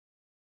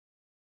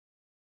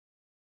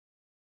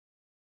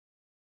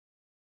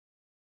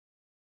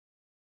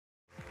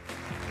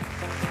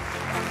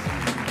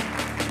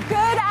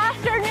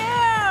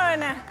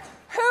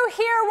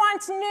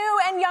wants new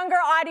and younger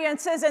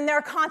audiences in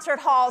their concert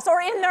halls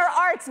or in their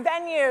arts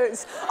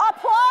venues?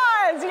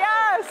 Applause,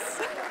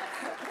 yes.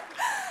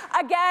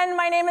 Again,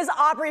 my name is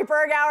Aubrey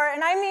Bergauer,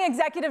 and I'm the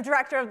executive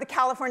director of the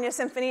California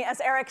Symphony, as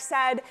Eric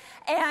said.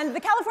 And the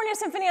California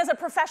Symphony is a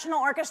professional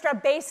orchestra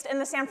based in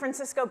the San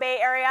Francisco Bay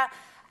Area.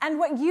 And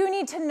what you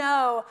need to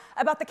know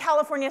about the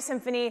California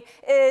Symphony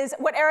is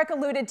what Eric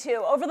alluded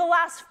to. Over the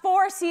last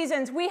 4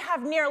 seasons, we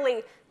have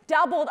nearly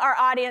doubled our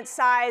audience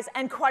size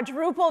and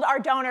quadrupled our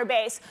donor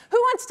base. Who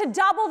wants to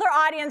double their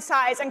audience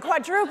size and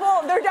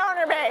quadruple their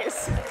donor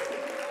base?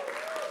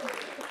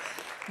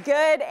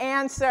 Good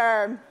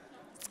answer.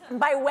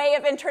 By way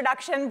of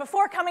introduction,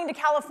 before coming to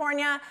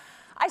California,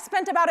 I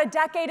spent about a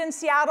decade in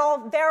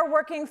Seattle, there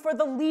working for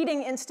the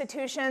leading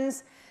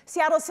institutions,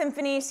 Seattle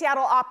Symphony,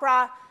 Seattle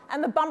Opera,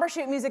 and the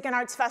Bumbershoot Music and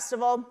Arts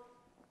Festival,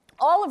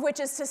 all of which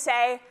is to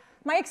say,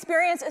 my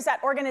experience is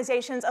at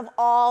organizations of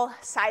all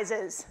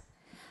sizes.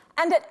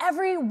 And at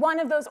every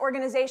one of those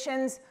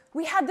organizations,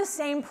 we had the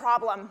same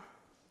problem.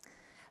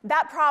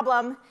 That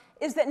problem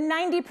is that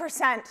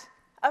 90%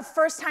 of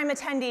first-time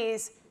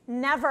attendees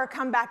never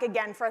come back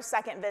again for a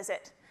second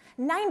visit.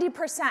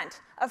 90%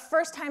 of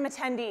first-time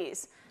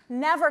attendees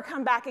never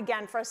come back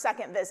again for a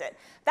second visit.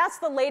 That's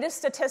the latest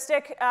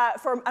statistic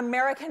for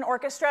American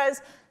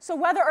orchestras. So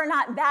whether or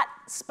not that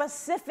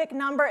specific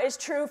number is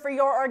true for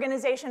your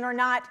organization or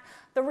not,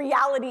 the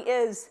reality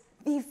is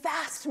the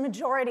vast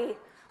majority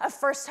of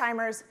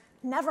first-timers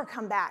never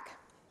come back.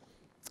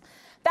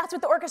 That's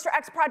what the Orchestra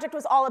X project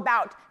was all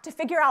about, to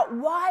figure out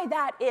why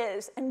that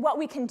is and what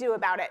we can do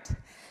about it.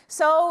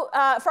 So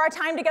for our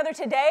time together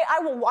today, I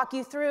will walk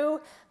you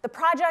through the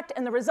project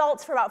and the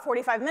results for about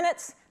 45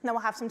 minutes, and then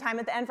we'll have some time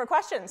at the end for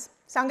questions.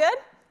 Sound good?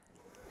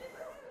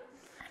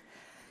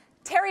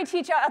 Terry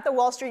Ticha at the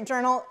Wall Street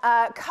Journal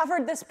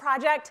covered this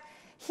project.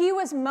 He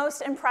was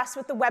most impressed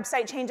with the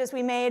website changes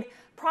we made,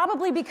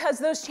 probably because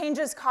those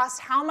changes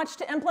cost how much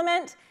to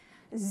implement?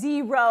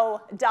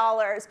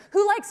 $0.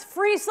 Who likes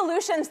free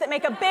solutions that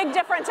make a big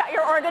difference at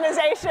your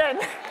organization?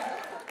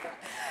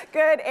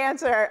 Good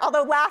answer.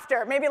 Although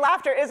laughter, maybe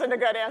laughter isn't a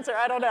good answer,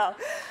 I don't know.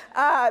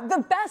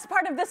 The best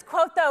part of this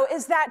quote, though,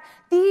 is that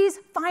these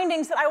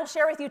findings that I will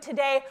share with you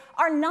today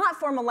are not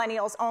for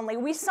millennials only.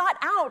 We sought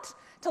out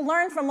to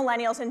learn from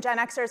millennials and Gen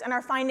Xers, and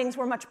our findings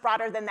were much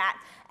broader than that.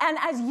 And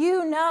as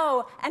you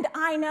know, and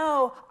I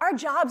know, our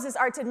jobs as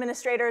arts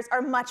administrators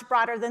are much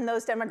broader than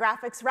those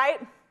demographics, right?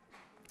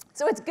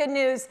 So it's good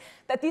news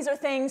that these are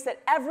things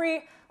that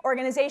every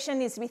organization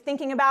needs to be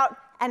thinking about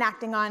and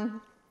acting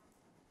on.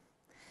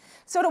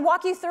 So to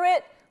walk you through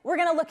it, we're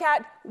going to look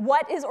at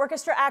what is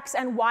Orchestra X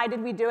and why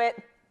did we do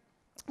it,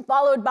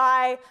 followed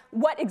by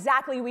what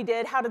exactly we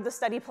did, how did the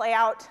study play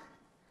out,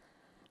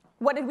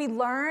 what did we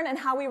learn and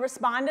how we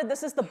responded.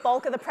 This is the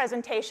bulk of the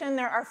presentation.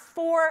 There are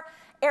 4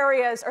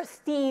 areas or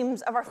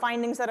themes of our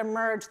findings that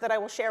emerged that I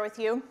will share with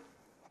you.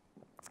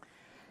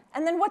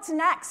 And then what's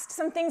next?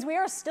 Some things we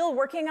are still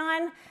working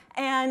on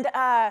and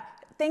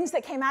things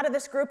that came out of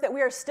this group that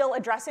we are still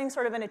addressing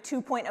sort of in a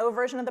 2.0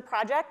 version of the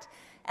project.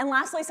 And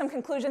lastly, some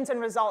conclusions and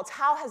results.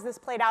 How has this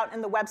played out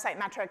in the website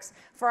metrics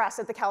for us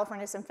at the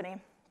California Symphony?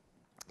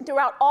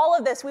 Throughout all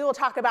of this, we will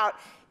talk about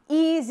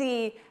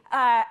easy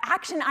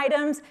action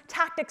items,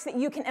 tactics that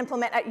you can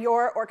implement at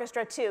your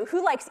orchestra too.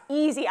 Who likes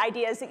easy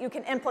ideas that you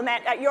can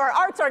implement at your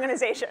arts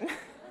organization?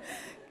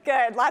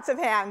 Good, lots of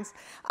hands.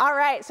 All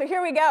right, so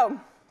here we go.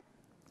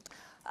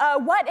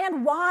 What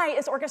and why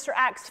is Orchestra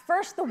X?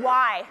 First, the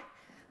why.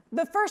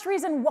 The first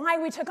reason why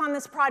we took on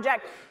this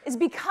project is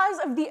because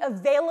of the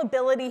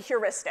availability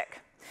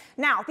heuristic.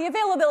 Now, the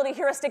availability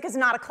heuristic is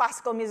not a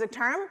classical music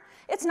term.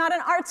 It's not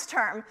an arts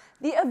term.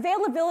 The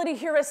availability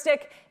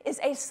heuristic is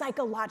a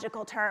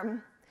psychological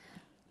term.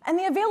 And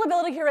the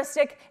availability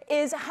heuristic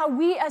is how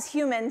we as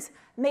humans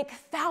make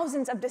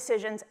thousands of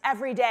decisions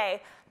every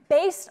day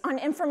based on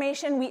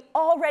information we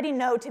already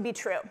know to be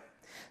true.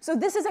 So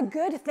this is a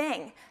good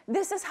thing.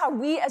 This is how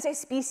we as a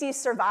species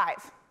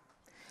survive.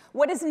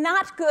 What is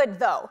not good,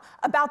 though,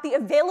 about the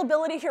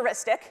availability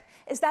heuristic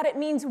is that it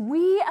means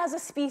we as a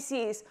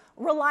species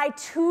rely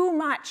too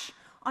much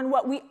on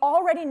what we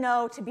already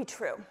know to be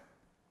true.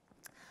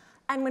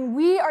 And when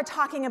we are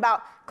talking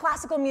about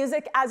classical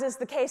music, as is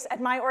the case at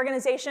my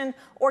organization,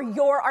 or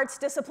your arts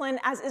discipline,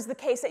 as is the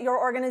case at your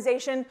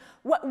organization,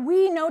 what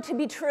we know to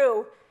be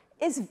true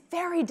is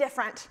very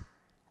different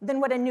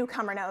than what a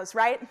newcomer knows,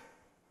 right?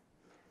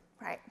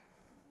 Right.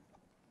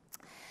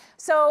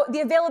 So the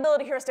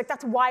availability heuristic,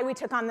 that's why we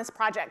took on this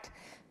project.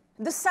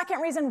 The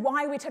second reason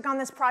why we took on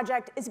this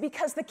project is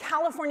because the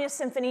California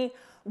Symphony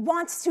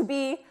wants to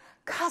be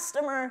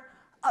customer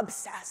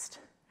obsessed.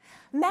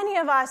 Many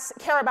of us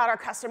care about our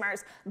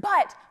customers,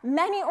 but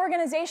many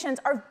organizations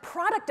are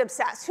product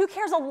obsessed. Who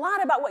cares a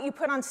lot about what you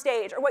put on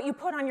stage or what you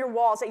put on your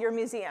walls at your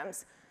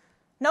museums?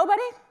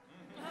 Nobody?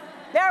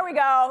 There we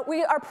go.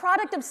 We are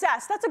product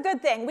obsessed. That's a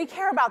good thing. We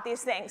care about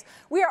these things.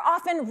 We are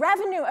often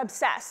revenue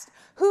obsessed.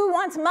 Who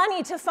wants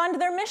money to fund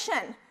their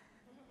mission?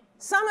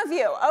 Some of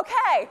you,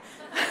 okay.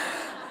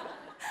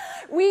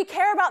 We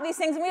care about these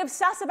things and we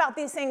obsess about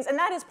these things, and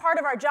that is part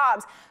of our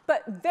jobs.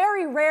 But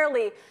very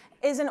rarely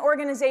is an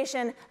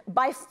organization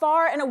by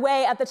far and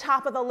away at the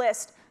top of the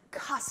list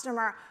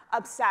customer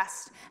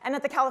obsessed. And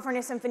at the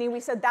California Symphony, we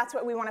said that's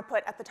what we want to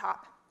put at the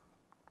top.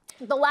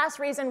 The last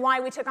reason why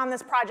we took on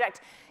this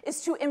project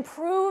is to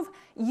improve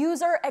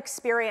user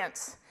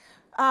experience.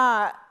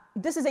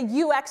 This is a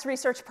UX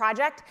research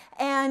project,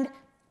 and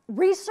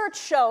research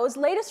shows,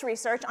 latest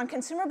research on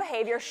consumer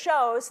behavior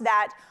shows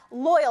that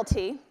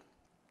loyalty,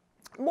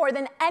 more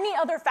than any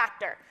other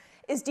factor,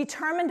 is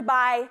determined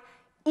by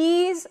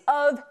ease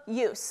of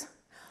use.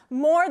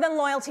 More than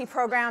loyalty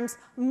programs,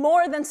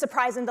 more than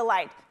surprise and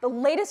delight. The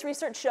latest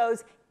research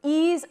shows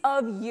ease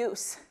of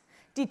use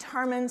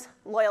determines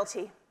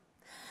loyalty.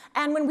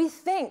 And when we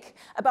think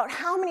about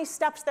how many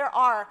steps there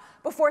are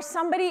before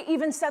somebody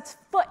even sets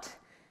foot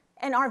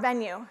in our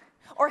venue,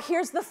 or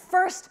hears the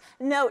first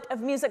note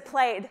of music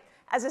played,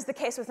 as is the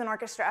case with an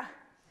orchestra,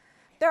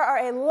 there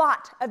are a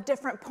lot of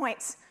different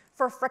points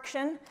for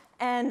friction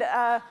and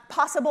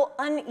possible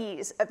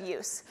unease of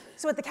use.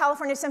 So at the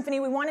California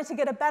Symphony, we wanted to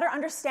get a better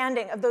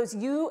understanding of those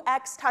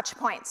UX touch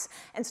points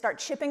and start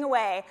chipping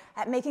away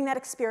at making that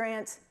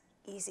experience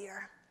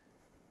easier.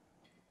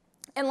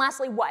 And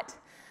lastly, what?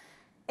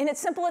 In its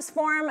simplest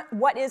form,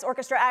 what is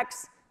Orchestra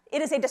X?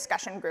 It is a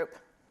discussion group.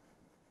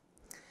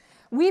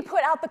 We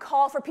put out the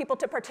call for people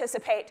to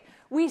participate.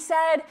 We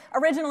said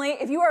originally,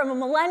 if you are a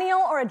millennial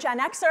or a Gen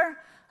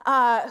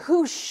Xer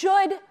who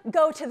should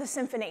go to the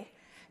symphony,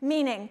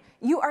 meaning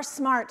you are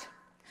smart,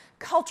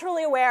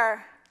 culturally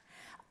aware,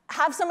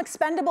 have some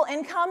expendable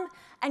income,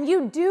 and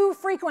you do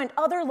frequent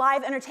other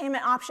live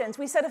entertainment options,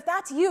 we said if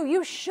that's you,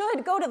 you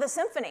should go to the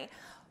symphony.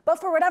 But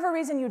for whatever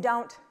reason you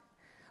don't,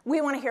 we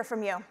want to hear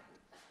from you.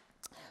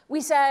 We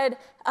said,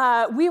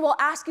 we will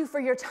ask you for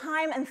your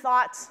time and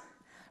thoughts,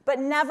 but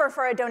never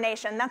for a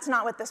donation. That's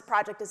not what this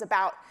project is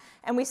about.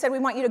 And we said we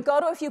want you to go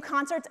to a few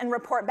concerts and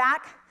report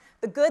back,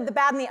 the good, the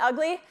bad, and the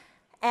ugly,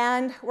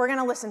 and we're going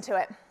to listen to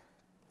it.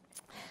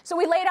 So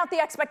we laid out the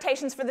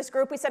expectations for this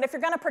group. We said if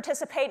you're going to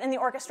participate in the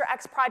Orchestra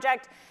X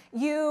project,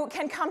 you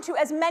can come to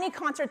as many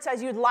concerts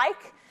as you'd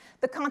like.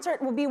 The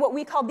concert will be what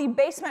we call the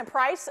basement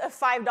price of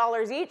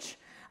 $5 each.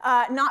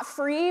 Not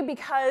free,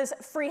 because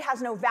free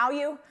has no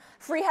value.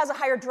 Free has a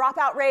higher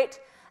dropout rate,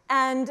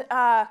 and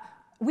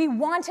we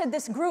wanted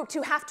this group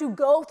to have to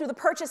go through the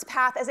purchase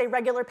path as a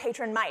regular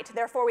patron might.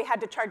 Therefore, we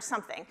had to charge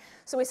something.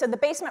 So we said the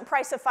basement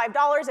price of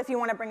 $5. If you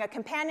want to bring a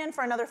companion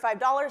for another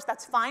 $5,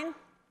 that's fine.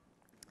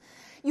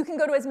 You can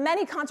go to as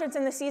many concerts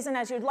in the season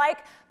as you'd like,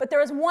 but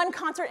there is one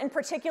concert in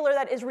particular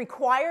that is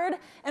required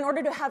in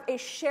order to have a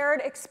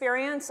shared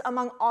experience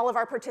among all of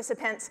our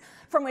participants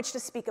from which to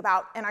speak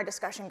about in our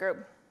discussion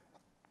group.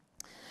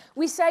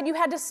 We said you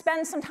had to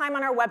spend some time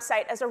on our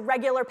website as a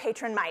regular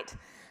patron might,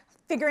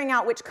 figuring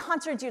out which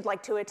concerts you'd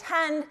like to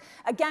attend,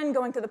 again,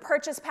 going through the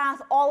purchase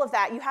path, all of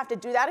that. You have to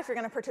do that if you're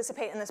going to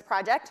participate in this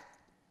project.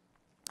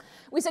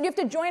 We said you have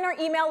to join our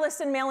email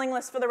list and mailing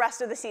list for the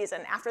rest of the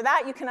season. After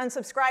that, you can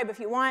unsubscribe if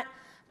you want,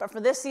 but for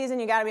this season,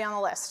 you got to be on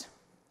the list.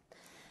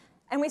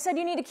 And we said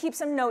you need to keep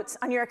some notes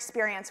on your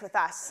experience with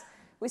us.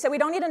 We said we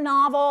don't need a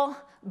novel,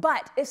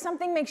 but if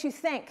something makes you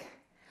think,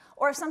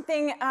 or if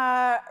something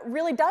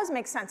really does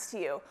make sense to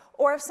you,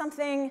 or if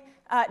something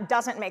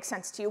doesn't make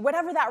sense to you,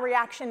 whatever that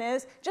reaction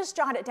is, just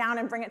jot it down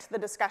and bring it to the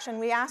discussion,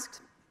 we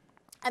asked.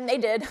 And they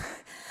did.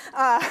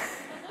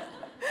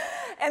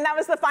 And that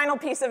was the final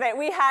piece of it.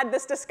 We had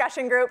this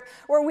discussion group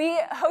where we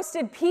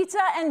hosted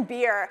pizza and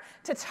beer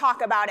to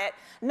talk about it.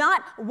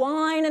 Not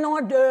wine and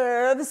hors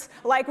d'oeuvres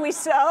like we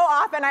so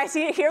often,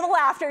 hear the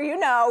laughter, you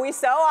know, we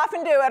so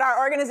often do at our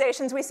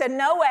organizations. We said,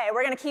 no way,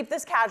 we're going to keep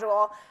this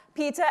casual.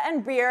 Pizza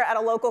and beer at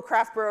a local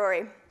craft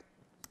brewery.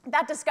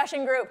 That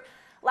discussion group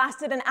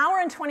lasted an hour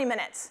and 20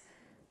 minutes.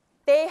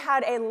 They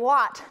had a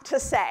lot to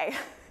say.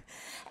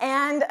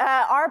 And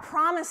our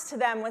promise to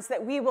them was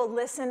that we will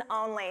listen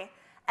only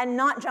and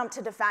not jump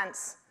to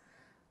defense,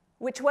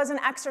 which was an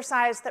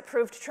exercise that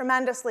proved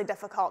tremendously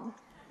difficult.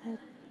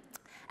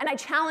 And I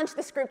challenged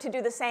this group to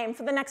do the same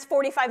for the next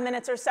 45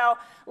 minutes or so.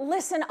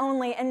 Listen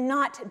only and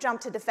not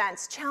jump to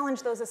defense.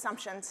 Challenge those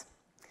assumptions.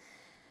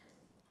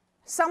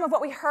 Some of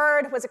what we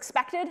heard was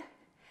expected,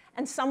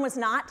 and some was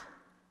not.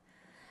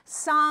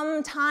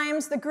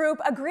 Sometimes the group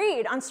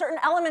agreed on certain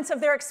elements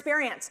of their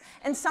experience,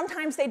 and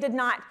sometimes they did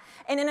not.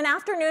 And in an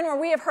afternoon where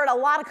we have heard a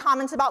lot of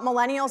comments about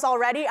millennials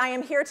already, I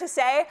am here to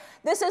say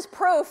this is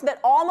proof that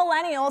all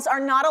millennials are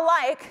not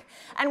alike,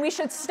 and we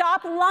should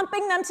stop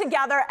lumping them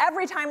together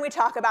every time we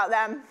talk about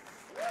them.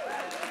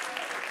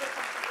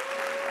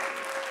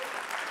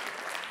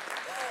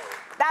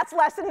 That's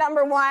lesson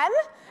number one.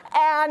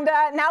 And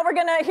now we're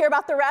going to hear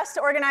about the rest,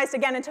 organized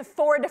again into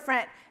 4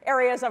 different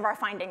areas of our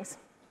findings.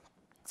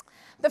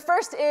 The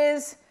first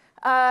is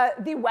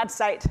the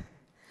website.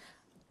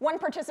 One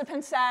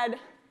participant said,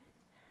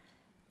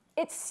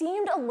 it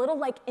seemed a little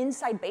like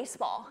inside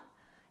baseball.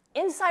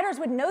 Insiders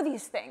would know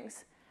these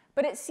things,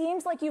 but it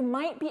seems like you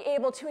might be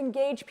able to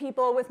engage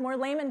people with more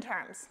layman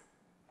terms.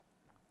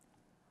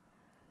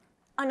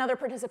 Another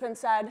participant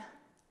said,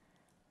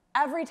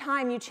 every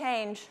time you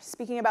change,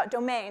 speaking about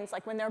domains,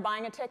 like when they're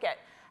buying a ticket,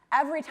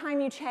 every time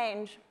you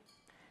change,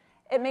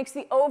 it makes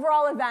the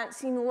overall event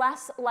seem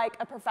less like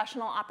a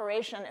professional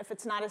operation if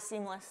it's not as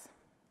seamless.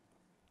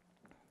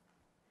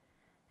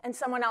 And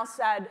someone else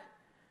said,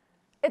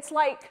 it's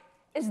like,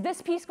 is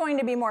this piece going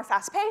to be more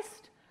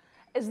fast-paced?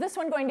 Is this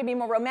one going to be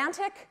more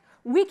romantic?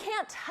 We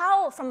can't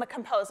tell from the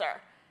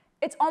composer.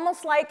 It's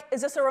almost like,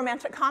 is this a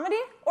romantic comedy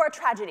or a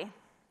tragedy?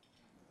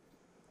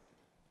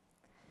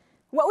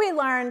 What we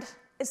learned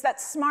is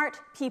that smart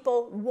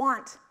people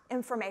want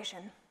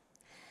information.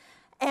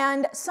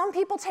 And some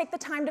people take the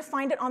time to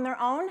find it on their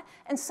own,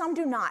 and some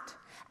do not.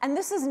 And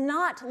this is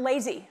not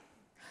lazy.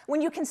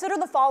 When you consider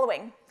the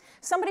following,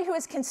 somebody who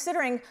is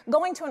considering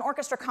going to an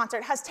orchestra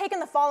concert has taken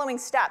the following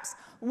steps.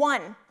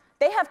 1,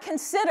 they have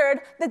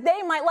considered that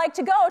they might like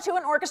to go to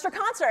an orchestra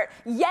concert.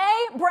 Yay,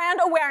 brand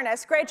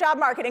awareness. Great job,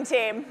 marketing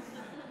team.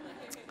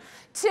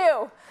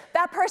 2,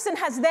 that person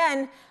has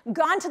then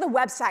gone to the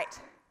website.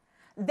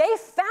 They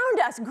found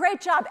us. Great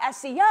job,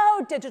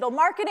 SEO, digital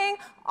marketing.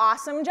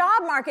 Awesome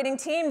job, marketing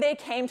team. They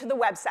came to the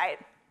website.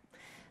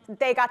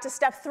 They got to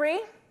step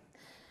 3,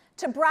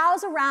 to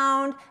browse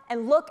around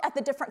and look at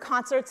the different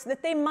concerts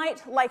that they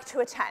might like to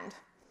attend.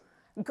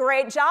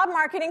 Great job,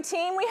 marketing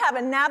team. We have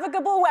a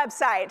navigable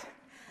website.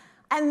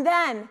 And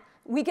then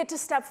we get to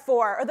step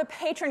 4, or the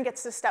patron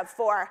gets to step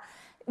 4,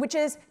 which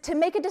is to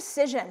make a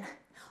decision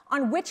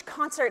on which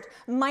concert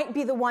might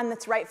be the one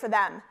that's right for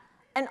them.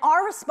 And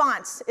our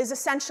response is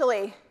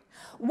essentially,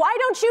 why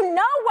don't you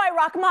know why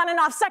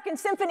Rachmaninoff's Second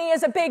Symphony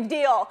is a big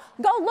deal?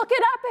 Go look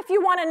it up if you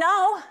want to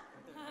know.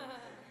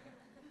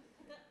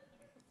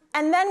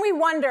 And then we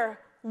wonder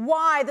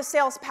why the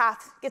sales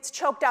path gets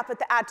choked up at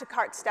the add to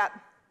cart step.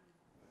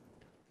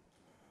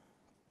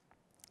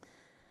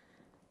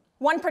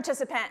 One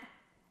participant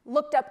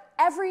looked up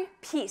every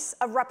piece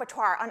of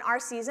repertoire on our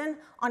season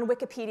on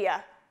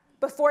Wikipedia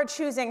before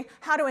choosing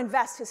how to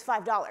invest his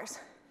 $5.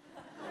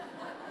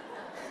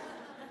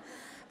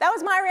 That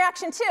was my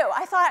reaction too.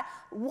 I thought,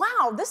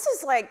 wow, this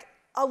is like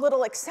a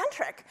little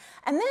eccentric.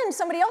 And then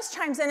somebody else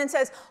chimes in and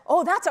says,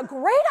 oh, that's a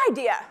great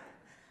idea.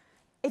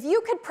 If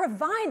you could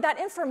provide that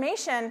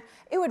information,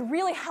 it would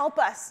really help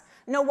us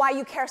know why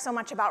you care so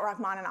much about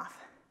Rachmaninoff.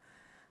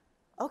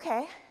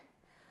 Okay.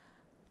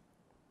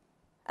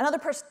 Another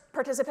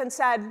participant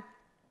said,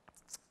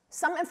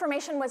 some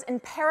information was in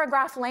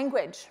paragraph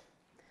language.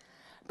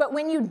 But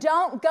when you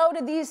don't go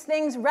to these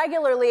things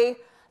regularly,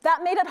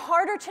 that made it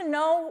harder to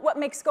know what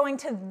makes going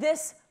to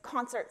this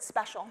concert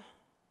special.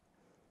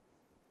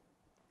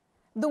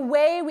 The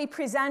way we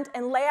present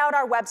and lay out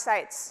our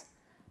websites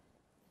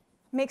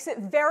makes it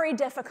very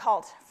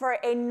difficult for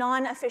a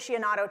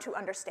non-aficionado to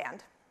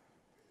understand.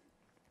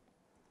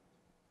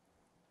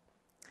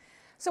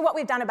 So what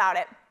we've done about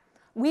it,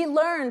 we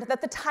learned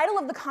that the title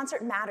of the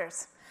concert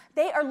matters.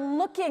 They are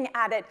looking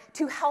at it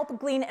to help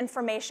glean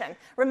information.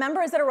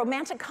 Remember, is it a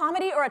romantic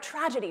comedy or a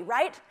tragedy,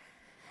 right?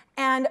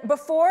 And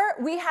before,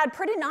 we had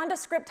pretty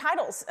nondescript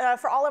titles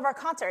for all of our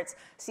concerts.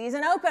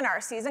 Season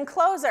opener, season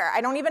closer. I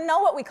don't even know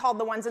what we called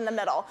the ones in the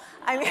middle.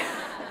 I mean,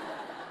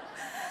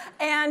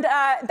 and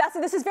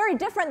this is very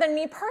different than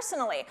me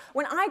personally.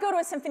 When I go to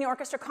a symphony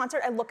orchestra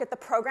concert, I look at the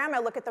program, I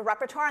look at the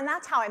repertoire, and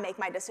that's how I make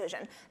my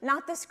decision.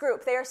 Not this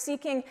group. They are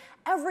seeking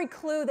every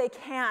clue they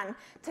can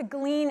to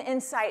glean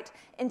insight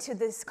into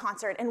this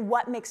concert and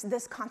what makes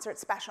this concert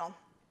special.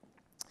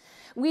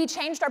 We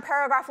changed our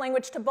paragraph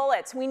language to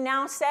bullets. We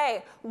now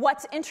say,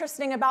 what's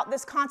interesting about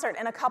this concert?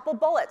 In a couple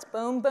bullets,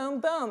 boom, boom,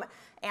 boom.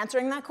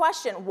 Answering that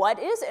question, what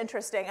is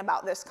interesting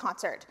about this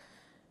concert?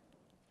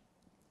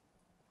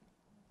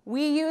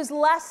 We use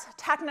less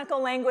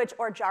technical language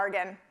or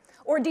jargon,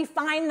 or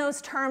define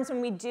those terms when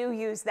we do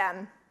use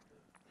them.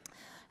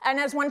 And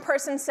as one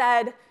person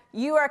said,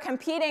 you are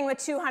competing with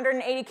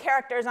 280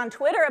 characters on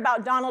Twitter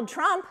about Donald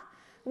Trump.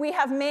 We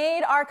have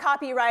made our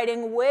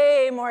copywriting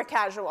way more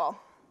casual.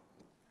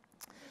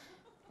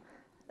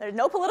 There's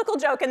no political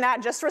joke in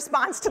that, just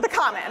response to the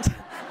comment.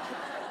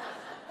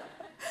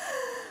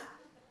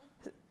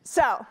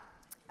 So,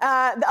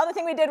 the other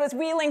thing we did was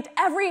we linked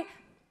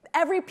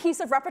every piece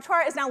of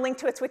repertoire is now linked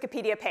to its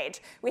Wikipedia page.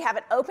 We have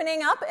it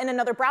opening up in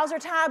another browser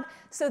tab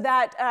so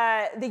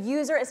that the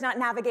user is not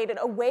navigated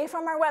away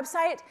from our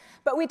website.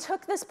 But we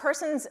took this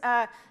person's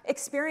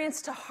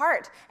experience to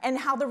heart and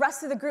how the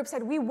rest of the group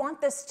said, we want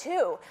this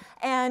too.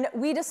 And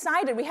we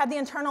decided, we had the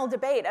internal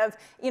debate of,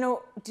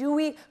 do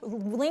we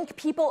link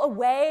people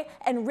away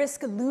and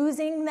risk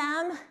losing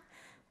them?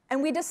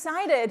 And we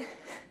decided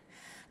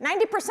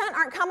 90%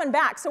 aren't coming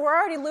back, so we're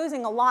already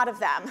losing a lot of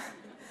them.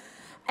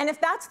 And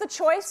if that's the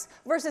choice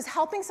versus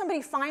helping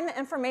somebody find the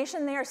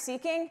information they are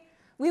seeking,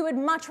 we would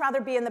much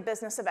rather be in the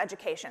business of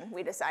education,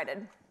 we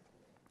decided.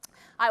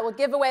 I will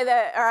get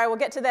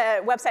to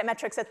the website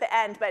metrics at the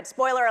end, but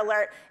spoiler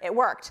alert, it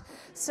worked.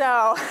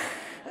 So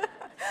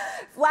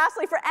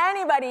lastly, for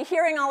anybody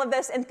hearing all of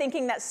this and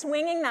thinking that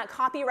swinging that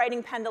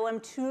copywriting pendulum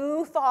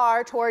too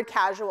far toward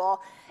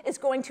casual is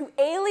going to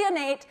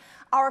alienate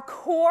our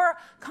core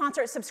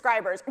concert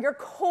subscribers, your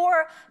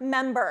core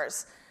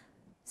members,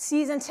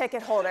 season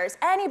ticket holders,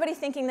 anybody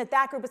thinking that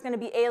that group is going to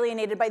be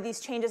alienated by these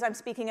changes I'm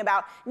speaking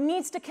about,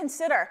 needs to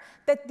consider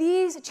that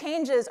these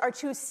changes are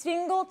to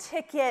single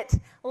ticket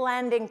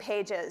landing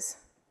pages.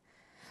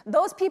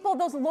 Those people,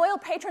 those loyal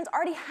patrons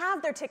already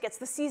have their tickets,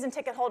 the season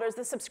ticket holders,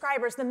 the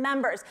subscribers, the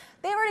members.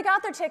 They've already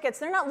got their tickets.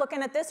 They're not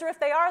looking at this, or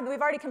if they are,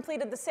 we've already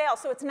completed the sale,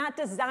 so it's not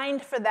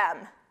designed for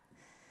them.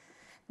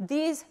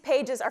 These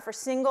pages are for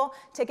single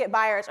ticket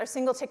buyers or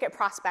single ticket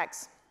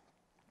prospects.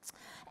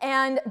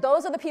 And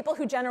those are the people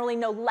who generally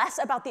know less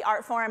about the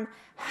art form,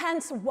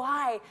 hence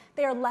why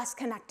they are less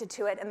connected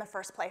to it in the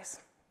first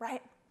place,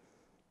 right?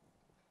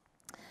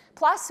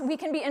 Plus, we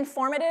can be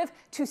informative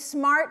to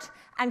smart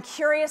and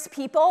curious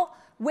people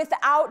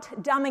without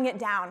dumbing it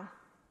down.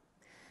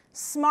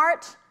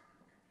 Smart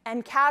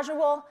and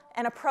casual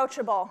and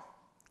approachable.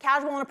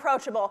 Casual and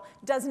approachable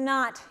does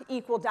not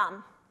equal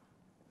dumb.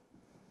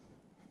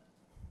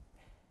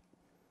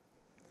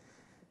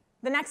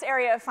 The next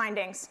area of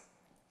findings,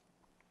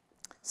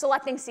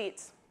 selecting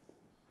seats.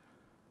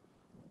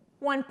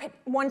 One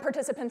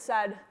participant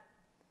said,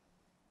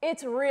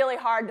 it's really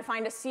hard to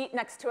find a seat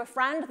next to a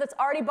friend that's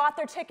already bought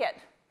their ticket,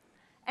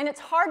 and it's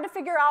hard to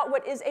figure out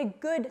what is a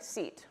good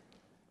seat.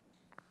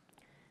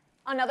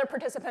 Another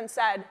participant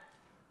said,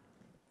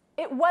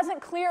 it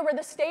wasn't clear where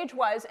the stage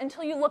was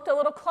until you looked a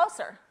little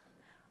closer.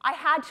 I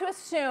had to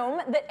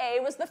assume that A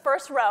was the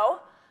first row,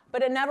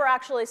 but it never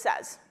actually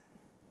says.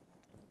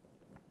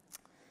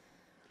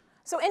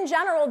 So in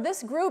general,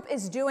 this group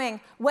is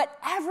doing what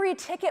every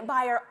ticket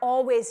buyer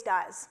always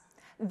does.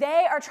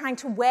 They are trying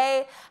to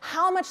weigh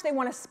how much they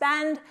want to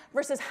spend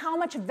versus how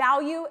much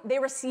value they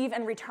receive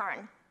in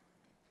return.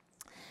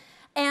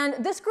 And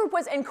this group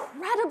was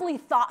incredibly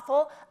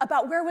thoughtful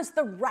about where was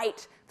the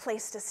right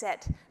place to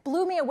sit.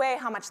 Blew me away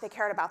how much they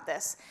cared about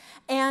this.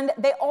 And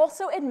they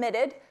also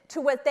admitted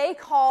to what they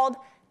called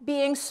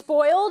being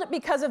spoiled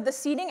because of the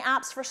seating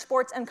apps for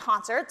sports and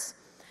concerts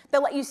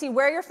that let you see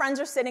where your friends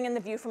are sitting in the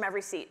view from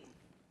every seat.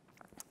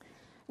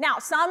 Now,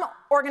 some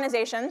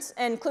organizations,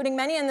 including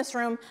many in this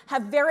room,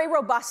 have very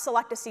robust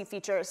select-a-seat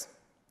features.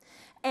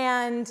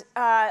 And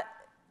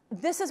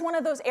this is one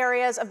of those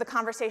areas of the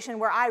conversation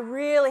where I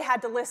really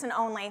had to listen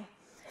only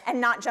and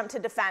not jump to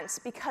defense,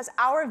 because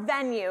our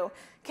venue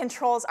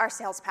controls our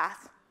sales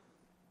path.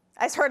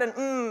 I just heard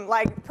an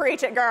like,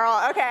 preach it,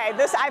 girl. Okay,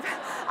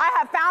 I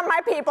have found my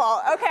people.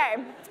 Okay.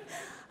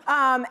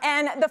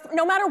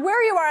 No matter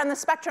where you are on the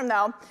spectrum,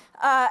 though,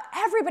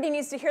 everybody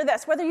needs to hear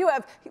this. Whether you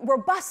have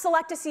robust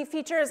select-a-seat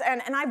features,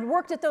 and I've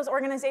worked at those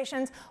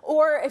organizations,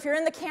 or if you're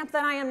in the camp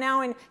that I am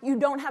now and you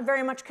don't have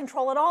very much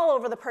control at all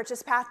over the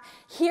purchase path,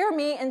 hear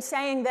me in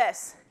saying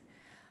this.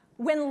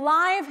 When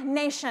Live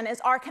Nation is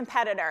our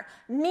competitor,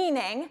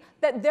 meaning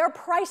that their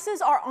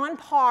prices are on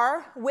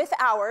par with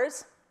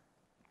ours,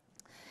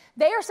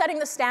 they are setting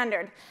the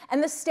standard.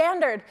 And the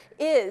standard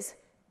is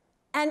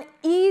an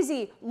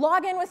easy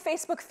login with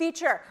Facebook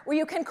feature where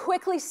you can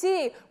quickly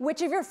see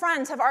which of your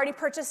friends have already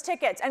purchased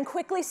tickets and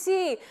quickly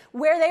see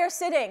where they are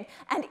sitting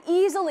and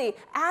easily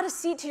add a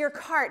seat to your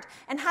cart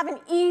and have an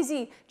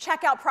easy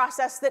checkout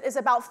process that is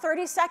about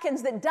 30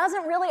 seconds that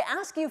doesn't really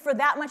ask you for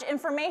that much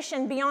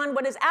information beyond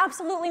what is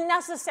absolutely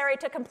necessary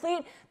to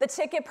complete the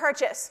ticket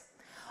purchase.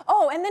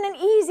 Oh, and then an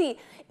easy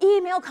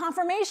email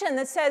confirmation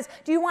that says,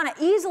 do you want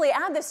to easily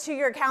add this to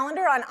your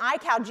calendar on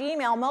iCal,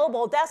 Gmail,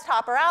 mobile,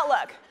 desktop, or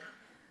Outlook?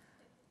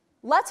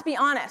 Let's be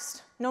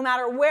honest, no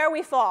matter where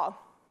we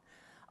fall,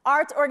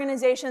 arts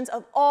organizations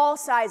of all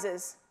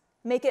sizes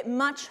make it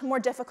much more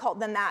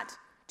difficult than that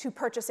to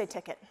purchase a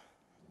ticket.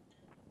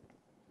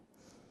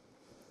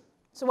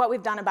 So what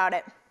we've done about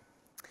it.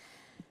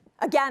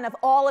 Again, of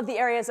all of the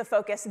areas of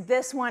focus,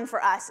 this one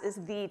for us is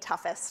the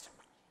toughest.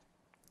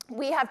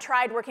 We have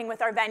tried working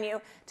with our venue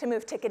to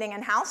move ticketing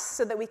in-house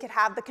so that we could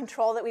have the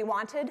control that we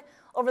wanted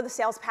over the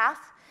sales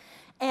path.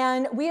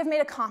 And we have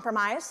made a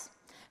compromise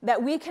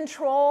that we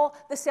control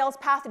the sales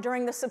path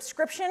during the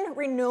subscription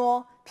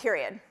renewal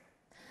period.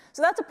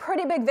 So that's a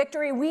pretty big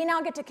victory. We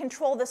now get to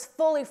control this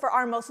fully for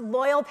our most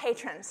loyal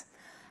patrons.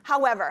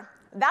 However,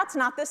 that's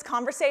not this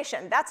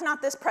conversation. That's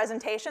not this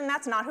presentation.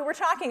 That's not who we're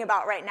talking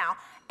about right now.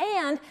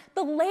 And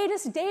the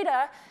latest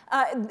data,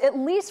 at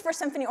least for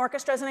symphony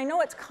orchestras, and I know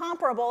it's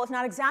comparable, if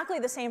not exactly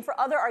the same for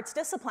other arts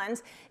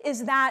disciplines,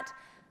 is that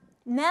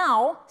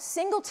now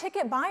single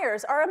ticket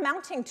buyers are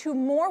amounting to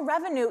more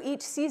revenue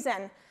each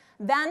season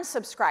than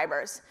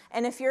subscribers.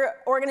 And if your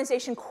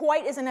organization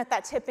quite isn't at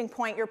that tipping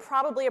point, you're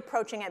probably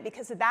approaching it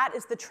because that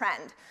is the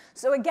trend.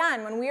 So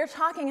again, when we are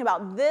talking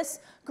about this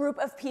group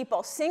of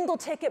people, single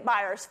ticket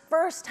buyers,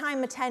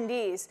 first-time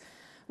attendees,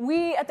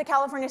 we at the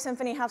California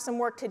Symphony have some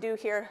work to do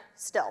here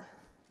still.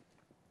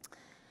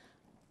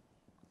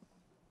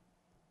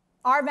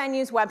 Our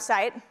venue's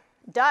website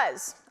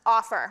does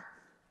offer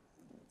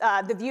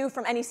the view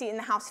from any seat in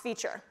the house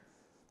feature.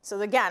 So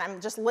again,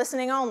 I'm just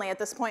listening only at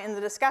this point in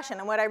the discussion,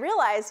 and what I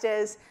realized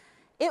is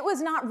it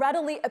was not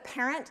readily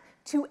apparent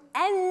to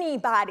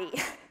anybody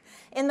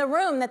in the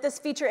room that this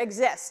feature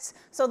exists.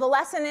 So the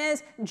lesson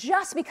is,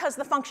 just because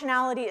the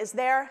functionality is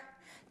there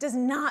does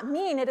not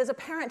mean it is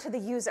apparent to the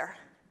user.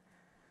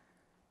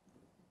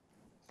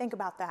 Think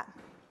about that.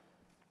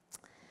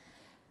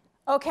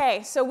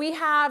 Okay, so we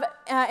have,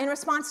 in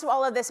response to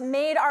all of this,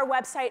 made our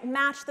website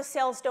match the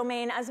sales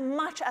domain as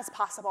much as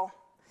possible.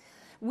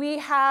 We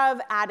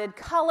have added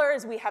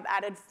colors, we have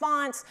added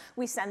fonts,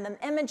 we send them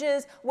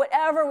images,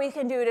 whatever we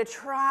can do to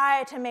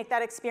try to make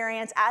that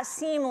experience as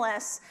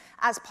seamless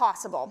as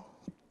possible.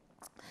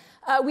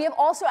 We have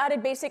also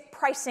added basic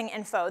pricing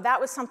info. That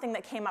was something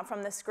that came up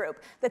from this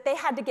group, that they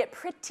had to get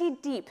pretty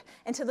deep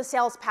into the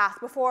sales path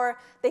before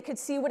they could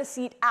see what a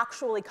seat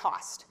actually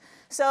cost.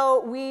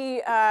 So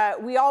we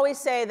always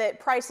say that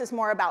price is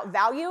more about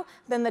value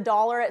than the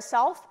dollar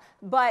itself,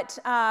 but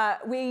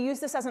we use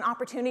this as an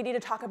opportunity to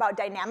talk about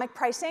dynamic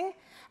pricing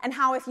and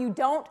how if you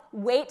don't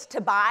wait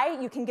to buy,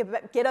 you can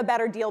get a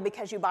better deal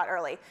because you bought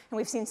early. And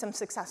we've seen some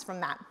success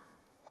from that.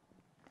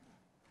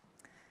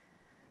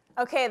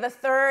 Okay, the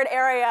third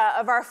area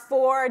of our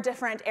 4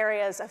 different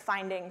areas of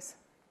findings.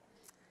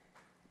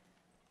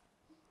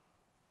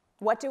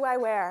 What do I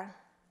wear?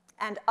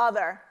 And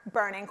other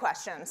burning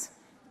questions.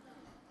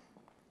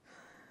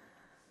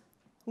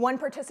 One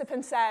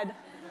participant said,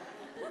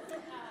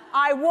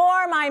 I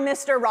wore my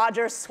Mr.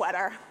 Rogers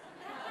sweater.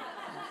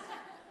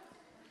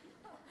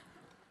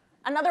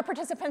 Another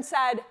participant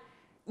said,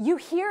 you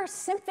hear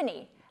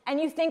symphony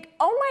and you think,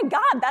 oh my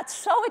God, that's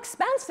so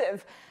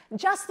expensive.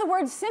 Just the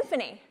word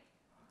symphony.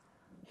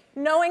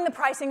 Knowing the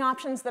pricing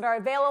options that are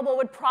available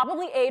would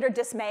probably aid or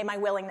dismay my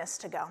willingness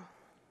to go.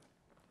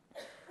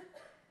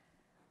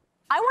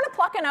 I want to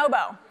pluck an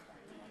oboe.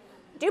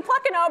 Do you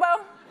pluck an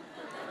oboe?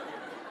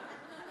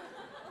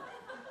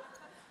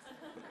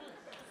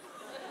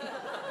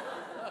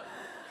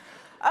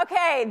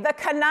 Okay, the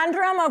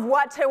conundrum of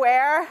what to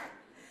wear.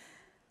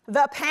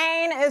 The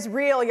pain is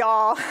real,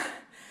 y'all.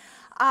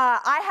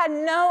 I had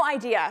no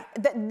idea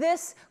that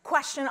this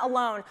question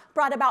alone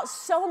brought about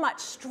so much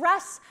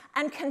stress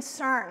and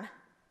concern.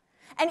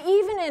 And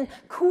even in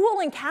cool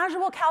and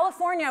casual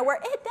California, where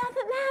it doesn't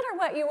matter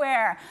what you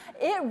wear,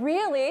 it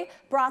really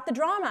brought the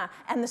drama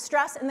and the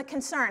stress and the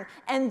concern.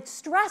 And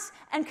stress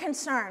and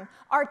concern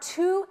are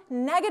 2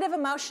 negative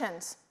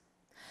emotions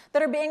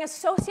that are being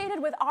associated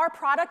with our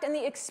product and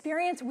the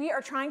experience we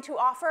are trying to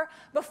offer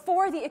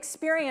before the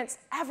experience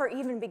ever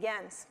even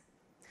begins.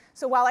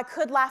 So while I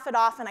could laugh it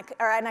off, and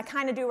I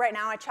kind of do right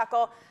now, I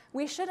chuckle,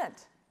 we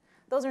shouldn't.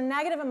 Those are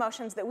negative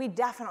emotions that we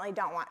definitely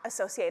don't want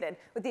associated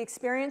with the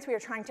experience we are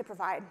trying to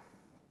provide.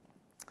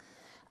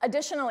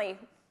 Additionally,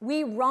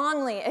 we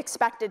wrongly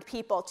expected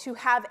people to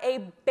have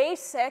a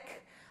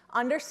basic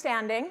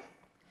understanding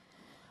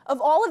of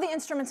all of the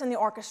instruments in the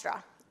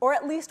orchestra, or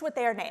at least what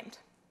they are named.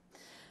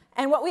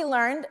 And what we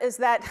learned is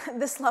that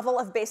this level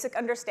of basic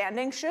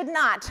understanding should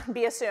not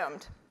be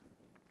assumed.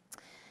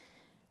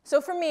 So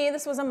for me,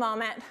 this was a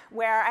moment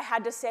where I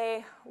had to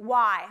say,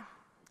 why?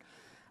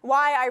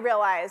 Why, I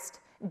realized,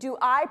 do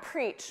I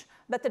preach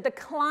that the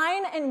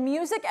decline in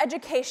music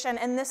education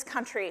in this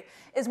country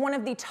is one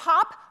of the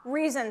top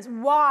reasons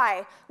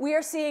why we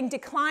are seeing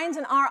declines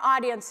in our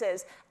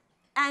audiences,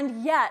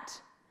 and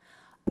yet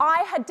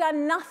I had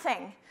done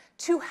nothing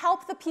to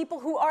help the people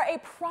who are a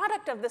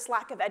product of this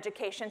lack of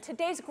education,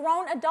 today's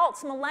grown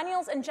adults,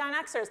 millennials and Gen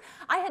Xers.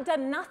 I had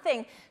done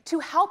nothing to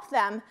help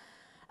them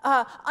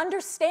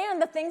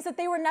understand the things that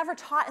they were never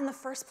taught in the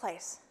first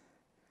place.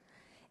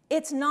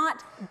 It's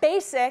not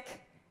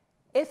basic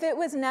if it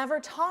was never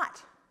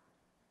taught.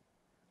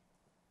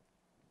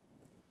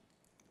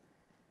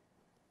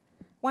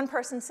 One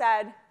person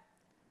said,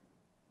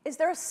 is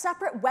there a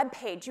separate web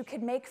page you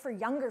could make for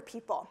younger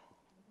people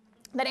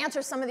that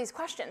answers some of these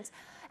questions?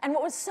 And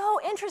what was so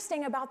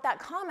interesting about that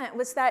comment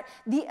was that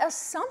the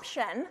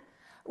assumption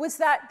was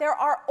that there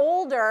are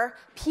older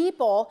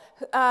people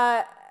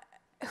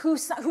who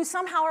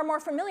somehow are more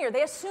familiar.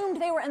 They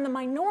assumed they were in the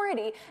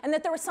minority and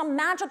that there was some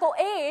magical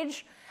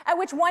age at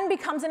which one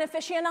becomes an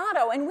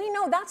aficionado. And we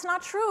know that's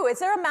not true. Is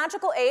there a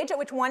magical age at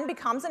which one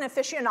becomes an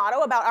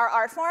aficionado about our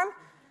art form?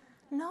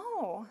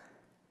 No.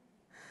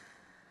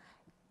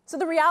 So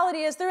the reality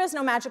is there is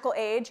no magical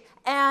age,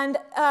 and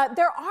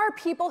there are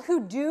people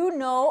who do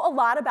know a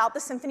lot about the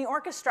symphony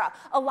orchestra,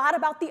 a lot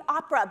about the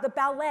opera, the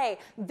ballet,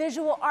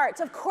 visual arts.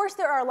 Of course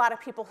there are a lot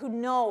of people who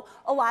know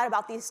a lot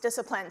about these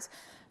disciplines.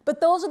 But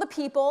those are the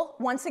people,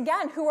 once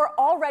again, who are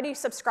already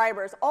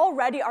subscribers,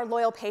 already our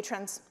loyal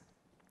patrons.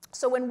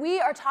 So when we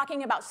are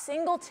talking about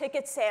single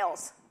ticket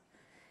sales,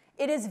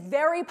 it is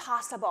very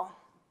possible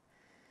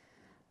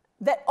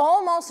that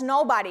almost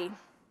nobody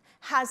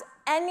has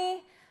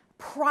any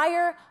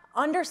prior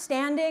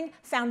understanding,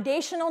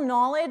 foundational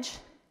knowledge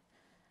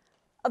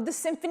of the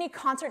symphony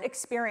concert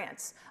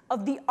experience,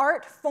 of the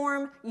art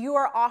form you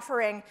are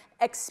offering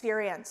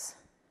experience.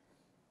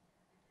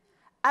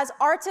 As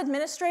arts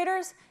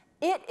administrators,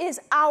 it is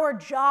our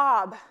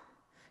job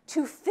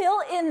to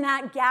fill in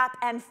that gap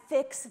and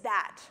fix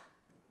that.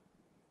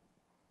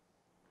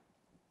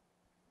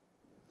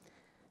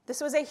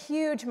 This was a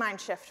huge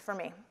mind shift for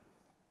me.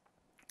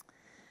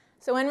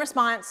 So in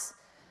response,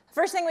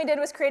 first thing we did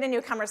was create a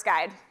newcomer's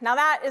guide. Now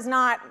that is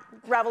not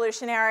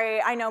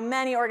revolutionary. I know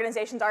many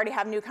organizations already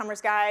have newcomer's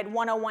guide,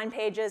 101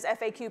 pages,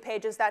 FAQ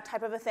pages, that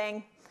type of a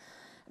thing.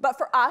 But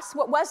for us,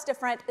 what was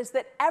different is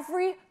that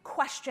every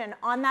question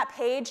on that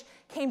page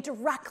came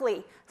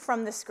directly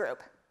from this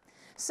group.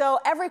 So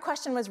every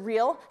question was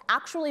real,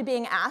 actually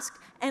being asked,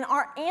 and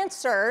our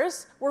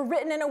answers were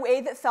written in a way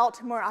that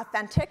felt more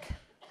authentic,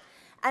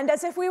 and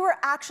as if we were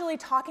actually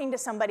talking to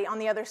somebody on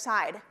the other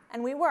side,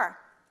 and we were.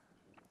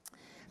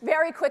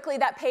 Very quickly,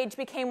 that page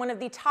became one of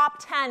the top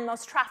 10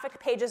 most trafficked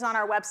pages on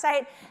our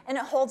website, and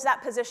it holds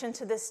that position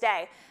to this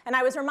day. And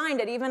I was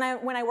reminded, even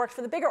when I worked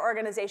for the bigger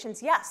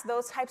organizations, yes,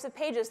 those types of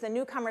pages, the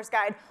Newcomer's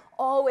Guide,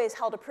 always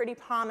held a pretty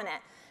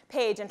prominent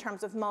page in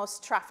terms of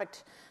most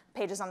trafficked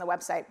pages on the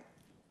website.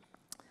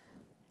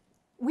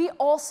 We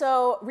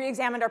also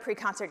re-examined our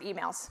pre-concert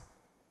emails.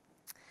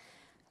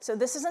 So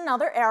this is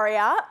another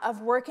area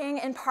of working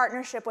in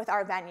partnership with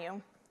our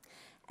venue,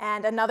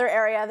 and another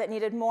area that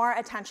needed more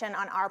attention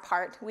on our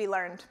part, we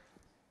learned.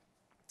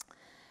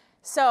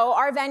 So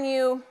our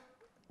venue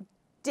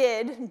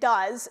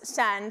does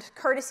send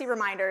courtesy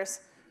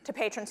reminders to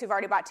patrons who've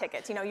already bought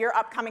tickets. You know, your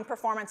upcoming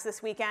performance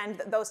this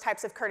weekend, those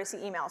types of courtesy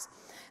emails.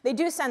 They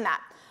do send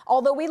that.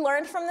 Although we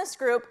learned from this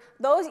group,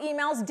 those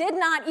emails did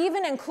not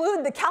even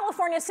include the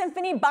California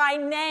Symphony by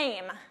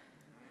name,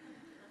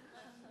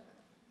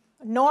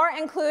 nor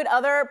include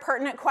other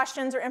pertinent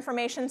questions or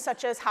information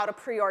such as how to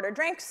pre-order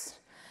drinks,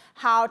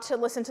 how to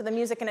listen to the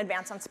music in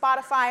advance on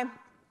Spotify,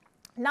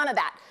 none of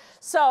that.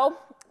 So,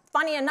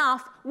 funny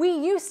enough, we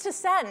used to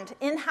send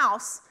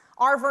in-house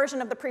our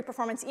version of the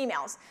pre-performance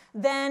emails,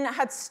 then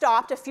had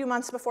stopped a few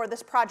months before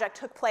this project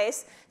took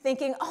place,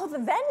 thinking, oh, the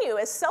venue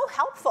is so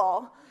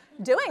helpful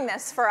doing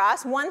this for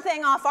us, one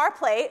thing off our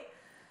plate.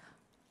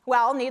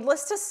 Well,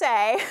 needless to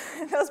say,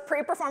 those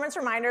pre-performance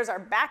reminders are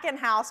back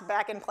in-house,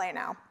 back in play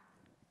now.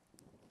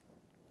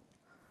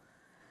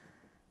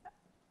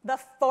 The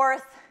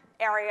fourth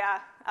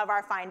area of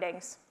our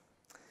findings,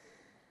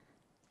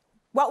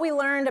 what we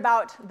learned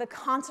about the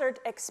concert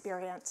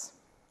experience.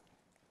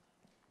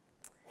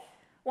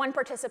 One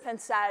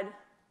participant said,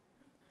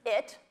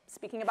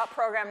 speaking about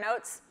program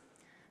notes,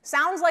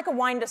 sounds like a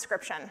wine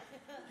description.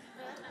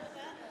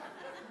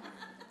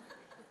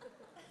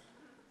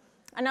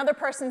 Another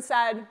person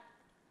said,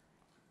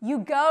 you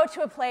go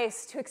to a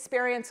place to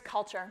experience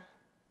culture,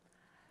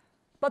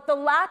 but the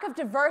lack of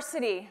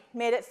diversity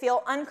made it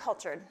feel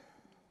uncultured.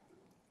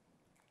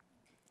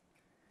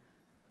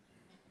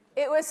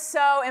 It was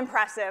so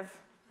impressive.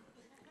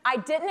 I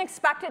didn't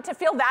expect it to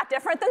feel that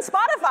different than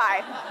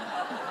Spotify.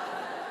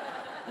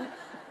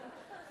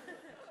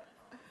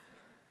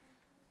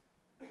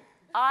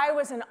 I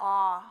was in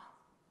awe.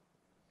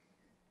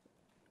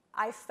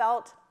 I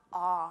felt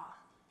awe.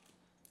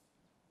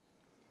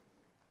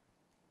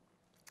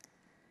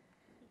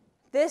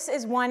 This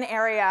is one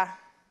area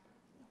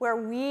where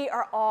we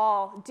are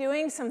all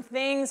doing some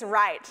things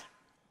right.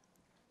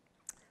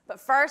 But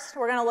first,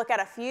 we're going to look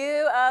at a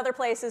few other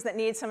places that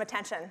need some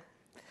attention.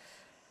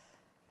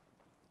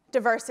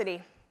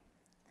 Diversity.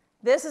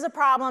 This is a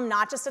problem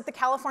not just at the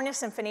California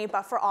Symphony,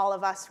 but for all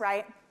of us,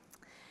 right?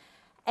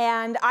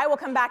 And I will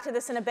come back to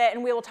this in a bit,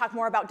 and we will talk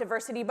more about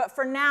diversity. But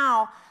for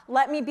now,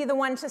 let me be the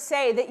one to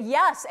say that,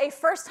 yes, a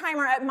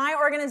first-timer at my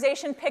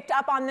organization picked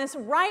up on this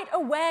right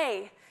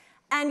away.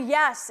 And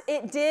yes,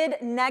 it did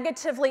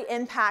negatively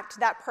impact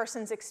that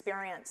person's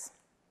experience.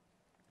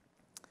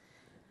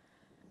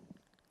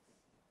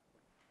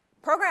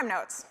 Program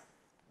notes.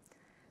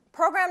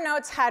 Program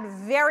notes had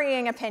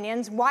varying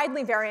opinions,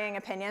 widely varying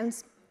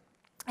opinions,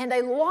 and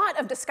a lot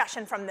of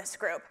discussion from this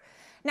group.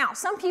 Now,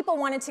 some people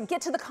wanted to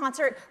get to the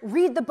concert,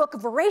 read the book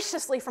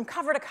voraciously from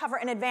cover to cover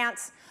in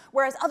advance,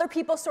 whereas other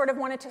people sort of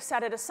wanted to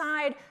set it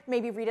aside,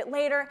 maybe read it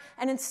later,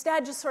 and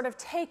instead just sort of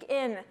take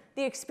in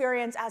the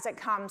experience as it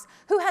comes.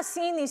 Who has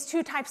seen these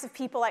two types of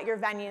people at your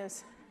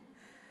venues?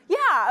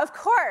 Yeah, of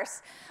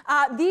course.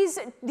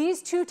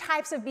 These two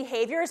types of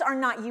behaviors are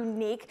not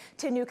unique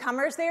to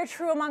newcomers. They are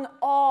true among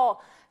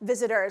all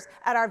visitors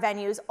at our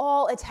venues,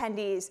 all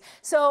attendees.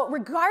 So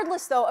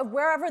regardless, though, of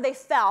wherever they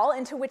fell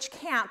into which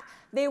camp,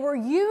 they were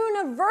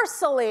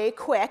universally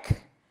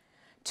quick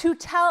to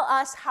tell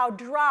us how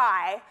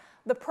dry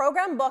the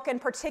program book,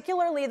 and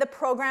particularly the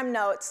program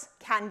notes,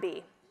 can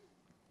be.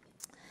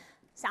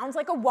 Sounds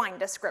like a wine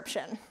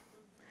description.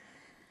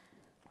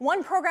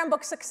 One program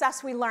book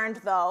success we learned,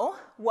 though,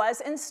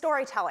 was in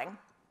storytelling.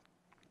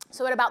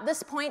 So at about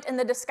this point in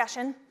the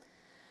discussion,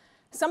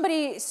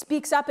 somebody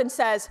speaks up and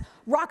says,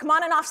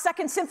 Rachmaninoff's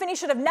Second Symphony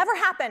should have never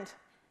happened.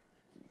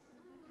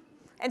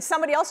 And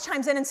somebody else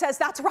chimes in and says,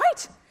 that's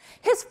right.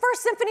 His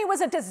first symphony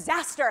was a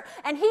disaster,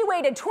 and he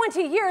waited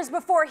 20 years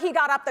before he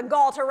got up the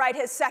gall to write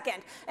his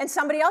second. And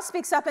somebody else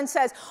speaks up and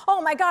says,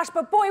 oh my gosh,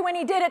 but boy, when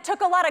he did, it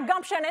took a lot of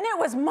gumption, and it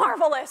was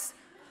marvelous.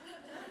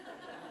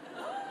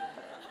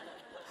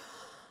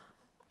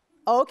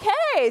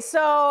 Okay,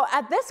 so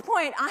at this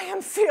point, I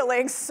am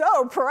feeling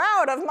so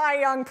proud of my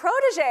young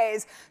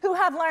proteges who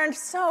have learned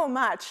so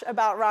much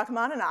about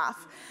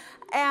Rachmaninoff.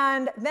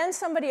 And then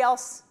somebody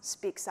else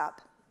speaks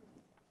up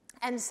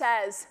and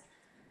says,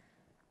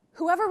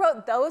 whoever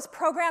wrote those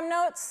program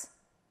notes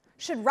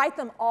should write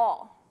them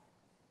all.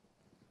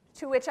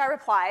 To which I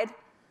replied,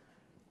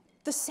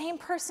 the same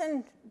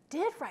person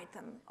did write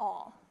them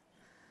all.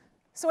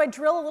 So I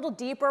drill a little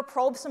deeper,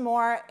 probe some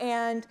more,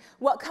 and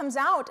what comes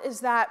out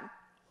is that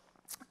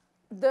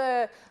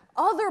the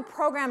other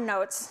program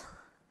notes,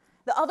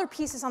 the other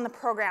pieces on the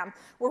program,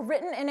 were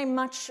written in a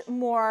much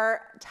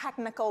more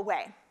technical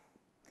way.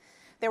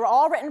 They were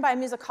all written by a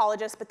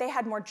musicologist, but they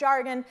had more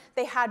jargon,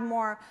 they had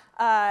more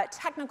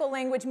technical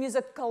language,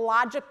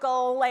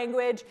 musicological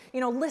language.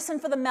 Listen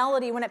for the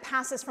melody when it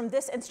passes from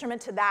this instrument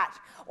to that.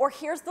 Or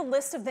here's the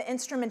list of the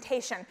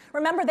instrumentation.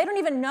 Remember, they don't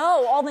even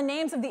know all the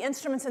names of the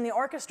instruments in the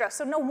orchestra,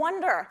 so no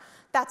wonder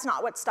that's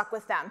not what stuck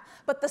with them.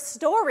 But the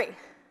story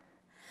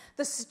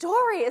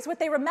is what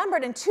they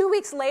remembered, and 2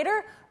 weeks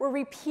later, were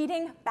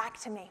repeating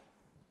back to me.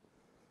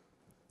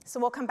 So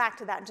we'll come back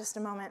to that in just a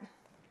moment.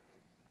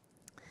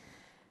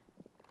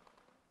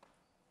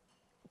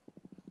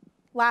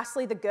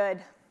 Lastly, the good.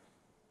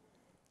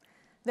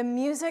 The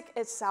music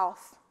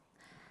itself,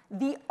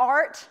 the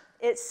art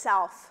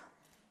itself.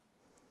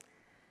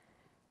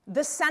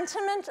 The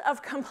sentiment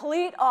of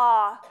complete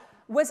awe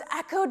was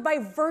echoed by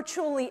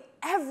virtually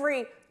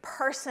every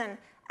person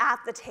at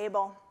the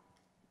table.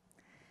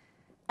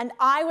 And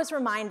I was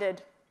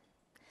reminded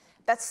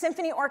that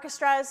symphony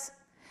orchestras,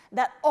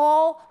 that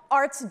all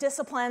arts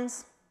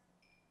disciplines,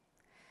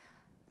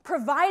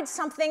 provide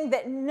something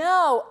that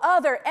no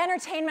other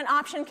entertainment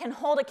option can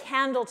hold a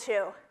candle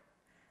to.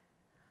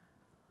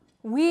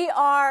 We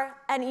are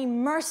an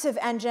immersive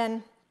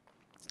engine,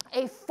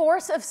 a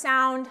force of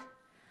sound,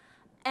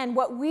 and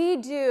what we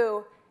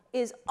do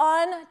is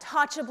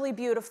untouchably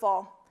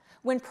beautiful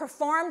when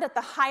performed at the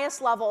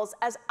highest levels,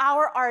 as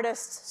our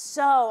artists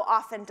so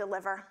often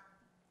deliver.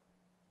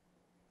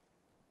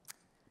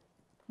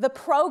 The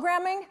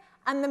programming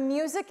and the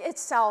music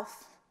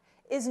itself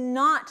is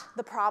not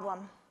the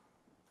problem.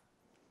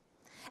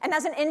 And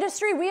as an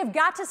industry, we have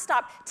got to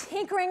stop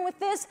tinkering with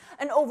this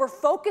and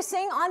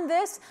over-focusing on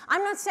this.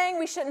 I'm not saying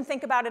we shouldn't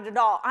think about it at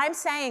all. I'm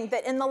saying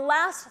that in the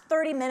last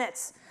 30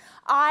 minutes,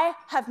 I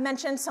have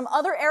mentioned some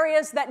other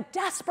areas that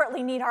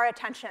desperately need our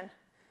attention.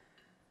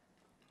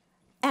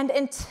 And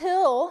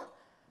until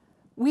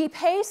we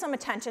pay some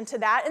attention to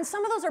that, and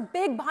some of those are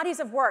big bodies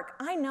of work,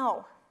 I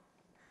know.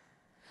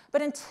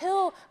 But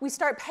until we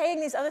start paying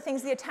these other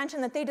things the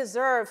attention that they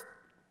deserve,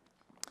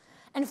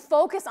 and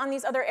focus on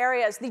these other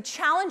areas, the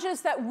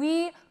challenges that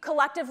we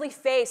collectively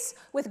face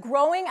with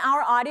growing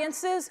our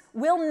audiences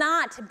will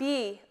not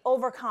be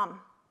overcome.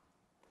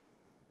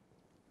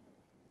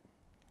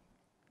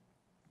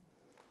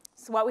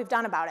 So what we've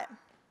done about it.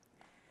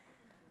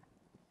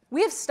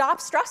 We have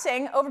stopped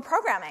stressing over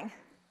programming.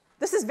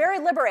 This is very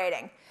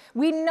liberating.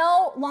 We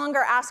no longer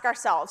ask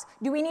ourselves,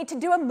 do we need to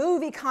do a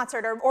movie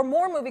concert or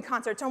more movie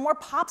concerts or more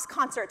Pops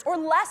concerts or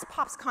less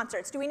Pops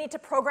concerts? Do we need to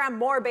program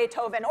more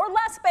Beethoven or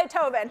less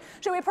Beethoven?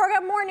 Should we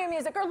program more new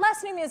music or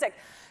less new music?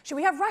 Should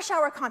we have rush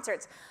hour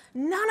concerts?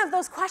 None of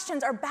those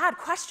questions are bad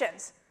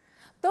questions.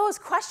 Those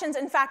questions,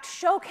 in fact,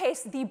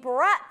 showcase the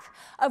breadth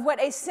of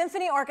what a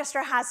symphony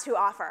orchestra has to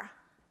offer.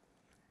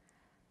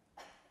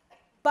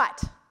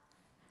 But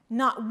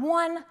not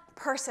one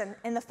person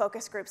in the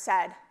focus group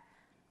said,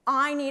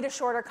 I need a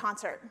shorter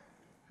concert.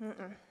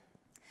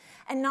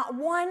 And not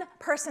one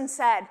person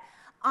said,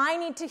 I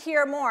need to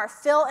hear more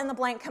fill in the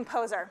blank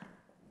composer.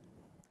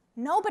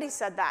 Nobody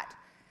said that.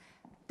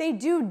 They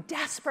do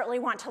desperately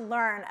want to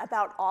learn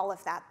about all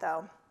of that,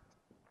 though.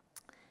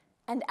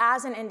 And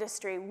as an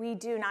industry, we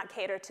do not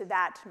cater to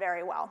that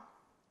very well.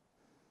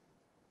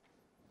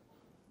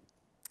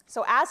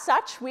 So as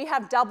such, we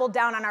have doubled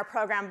down on our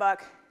program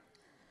book.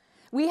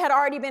 We had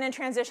already been in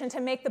transition to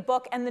make the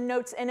book and the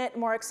notes in it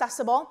more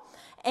accessible.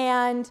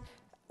 And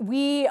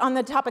we, on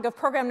the topic of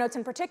program notes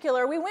in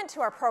particular, we went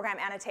to our program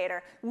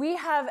annotator. We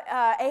have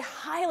a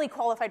highly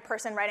qualified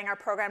person writing our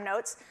program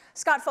notes.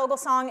 Scott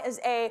Fogelsong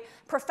is a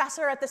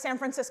professor at the San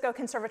Francisco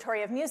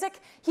Conservatory of Music.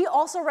 He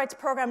also writes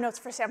program notes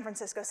for San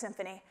Francisco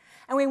Symphony.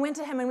 And we went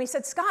to him and we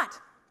said, Scott,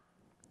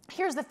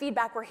 here's the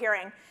feedback we're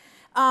hearing.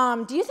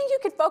 Do you think you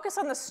could focus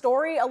on the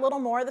story a little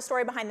more, the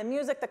story behind the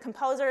music, the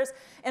composers,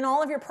 in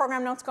all of your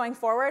program notes going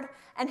forward?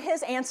 And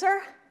his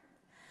answer,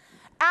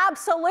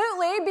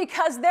 absolutely,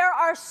 because there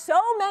are so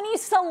many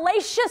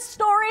salacious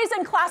stories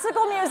in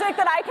classical music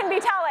that I can be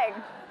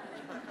telling.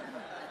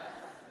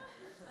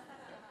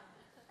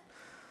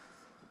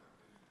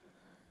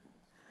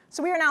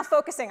 So we are now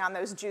focusing on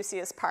those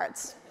juiciest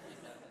parts.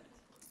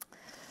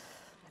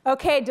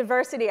 Okay,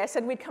 diversity. I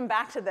said we'd come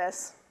back to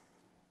this.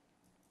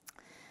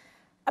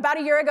 About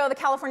a year ago, the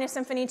California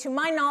Symphony, to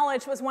my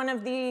knowledge, was one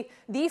of the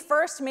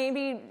first,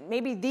 maybe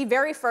the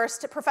very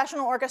first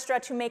professional orchestra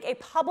to make a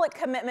public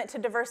commitment to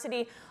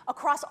diversity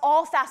across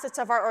all facets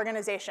of our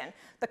organization.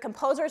 The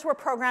composers were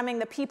programming,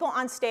 the people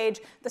on stage,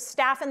 the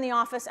staff in the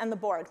office, and the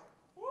board.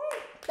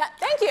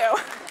 Thank you.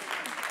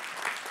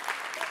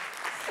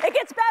 It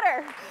gets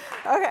better.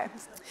 Okay.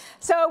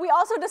 So we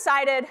also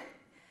decided,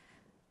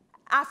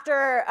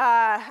 after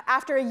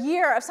a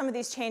year of some of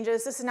these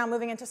changes, this is now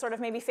moving into sort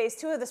of maybe phase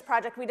 2 of this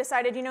project, we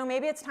decided,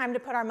 maybe it's time to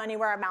put our money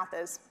where our mouth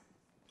is.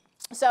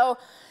 So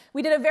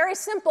we did a very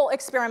simple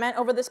experiment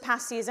over this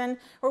past season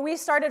where we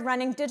started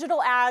running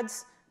digital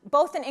ads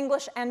both in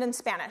English and in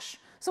Spanish.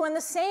 So in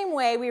the same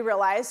way, we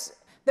realized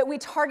that we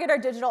target our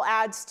digital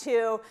ads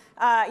to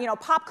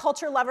pop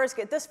culture lovers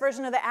get this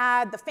version of the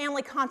ad. The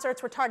family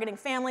concerts, we're targeting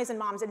families and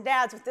moms and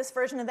dads with this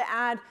version of the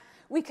ad.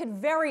 We could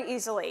very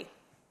easily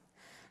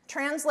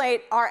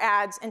translate our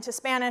ads into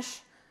Spanish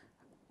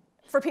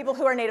for people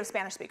who are native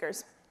Spanish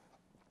speakers.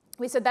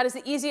 We said that is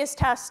the easiest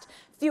test,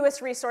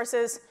 fewest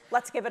resources,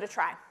 let's give it a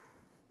try.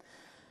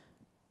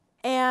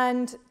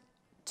 And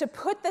to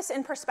put this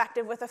in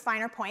perspective with a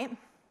finer point,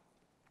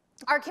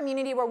 our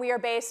community where we are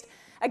based,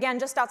 again,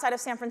 just outside of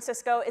San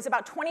Francisco, is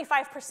about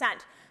 25%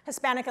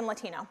 Hispanic and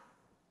Latino.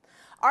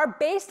 Our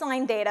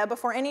baseline data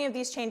before any of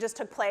these changes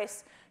took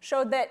place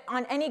showed that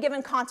on any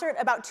given concert,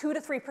 about 2 to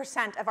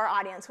 3% of our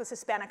audience was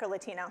Hispanic or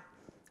Latino.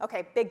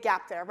 Okay, big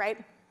gap there,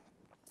 right?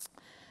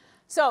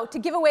 So to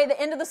give away the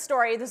end of the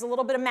story, there's a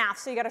little bit of math,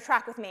 so you got to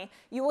track with me.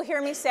 You will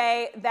hear me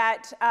say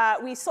that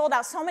we sold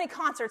out so many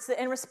concerts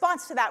that in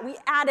response to that, we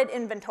added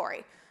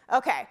inventory.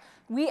 Okay,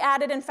 we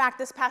added, in fact,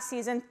 this past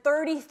season,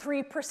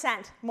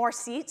 33% more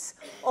seats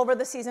over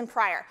the season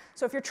prior.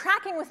 So if you're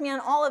tracking with me on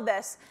all of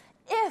this,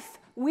 if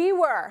we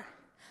were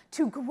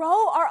to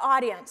grow our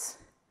audience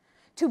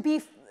to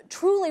be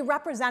truly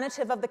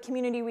representative of the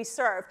community we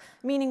serve,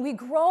 meaning we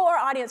grow our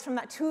audience from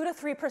that 2 to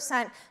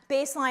 3%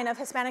 baseline of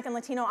Hispanic and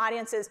Latino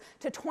audiences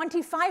to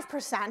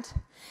 25%,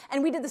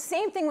 and we did the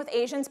same thing with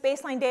Asians,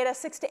 baseline data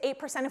 6 to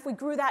 8%, if we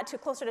grew that to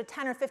closer to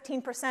 10 or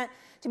 15%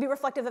 to be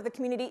reflective of the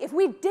community, if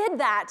we did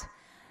that,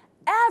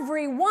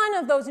 every one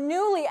of those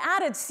newly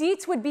added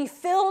seats would be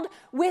filled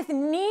with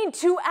need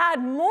to add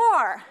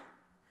more.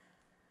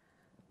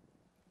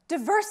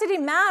 Diversity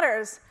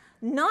matters.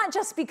 Not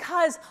just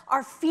because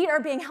our feet are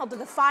being held to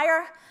the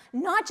fire,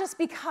 not just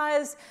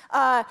because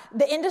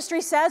the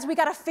industry says we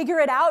got to figure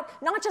it out,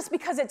 not just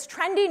because it's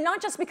trendy, not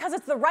just because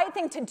it's the right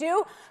thing to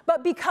do,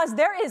 but because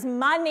there is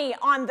money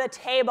on the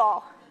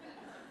table.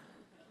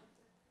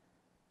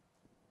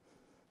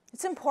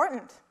 It's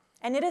important,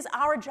 and it is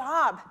our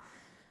job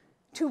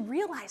to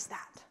realize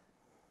that.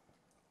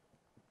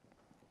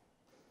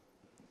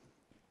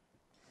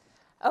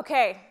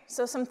 Okay,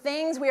 so some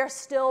things we are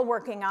still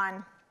working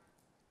on.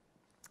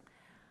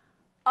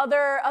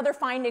 Other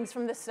findings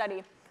from this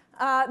study.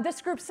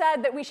 This group said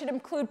that we should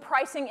include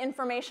pricing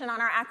information on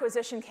our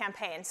acquisition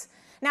campaigns.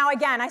 Now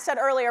again, I said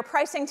earlier,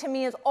 pricing to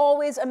me is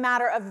always a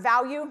matter of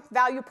value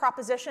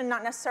proposition,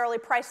 not necessarily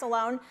price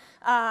alone.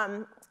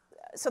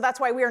 So that's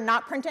why we are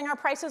not printing our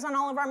prices on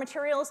all of our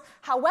materials.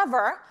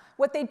 However,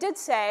 what they did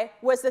say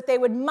was that they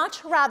would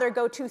much rather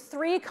go to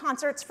 3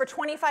 concerts for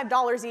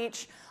 $25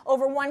 each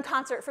over 1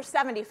 concert for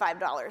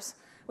 $75.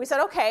 We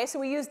said, okay, so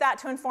we used that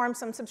to inform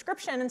some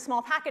subscription and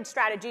small package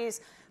strategies,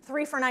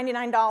 3 for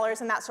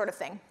 $99 and that sort of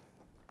thing.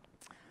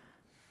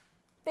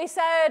 They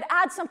said,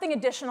 add something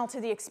additional to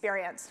the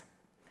experience.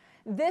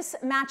 This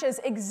matches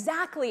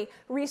exactly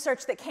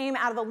research that came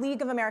out of the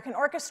League of American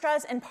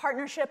Orchestras in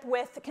partnership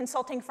with the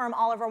consulting firm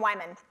Oliver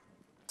Wyman.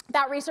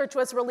 That research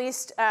was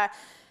released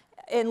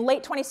in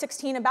late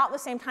 2016, about the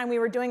same time we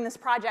were doing this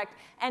project,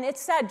 and it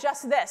said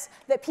just this,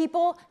 that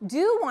people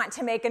do want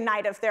to make a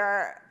night of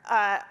their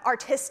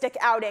artistic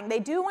outing. They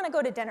do want to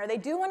go to dinner. They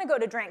do want to go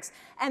to drinks.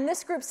 And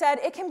this group said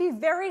it can be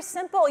very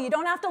simple. You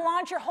don't have to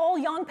launch your whole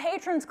Young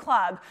Patrons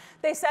Club.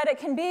 They said it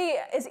can be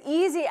as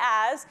easy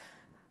as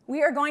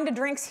we are going to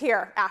drinks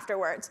here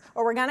afterwards,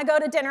 or we're going to go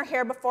to dinner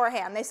here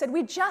beforehand. They said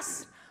we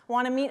just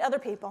want to meet other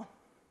people.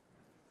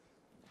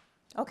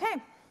 Okay.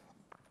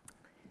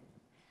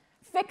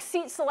 Fixed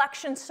seat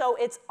selection, so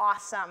it's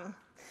awesome.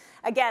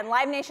 Again,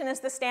 Live Nation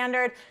is the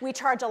standard. We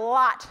charge a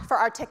lot for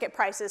our ticket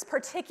prices,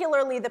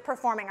 particularly the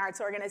performing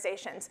arts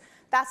organizations.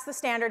 That's the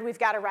standard. We've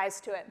got to rise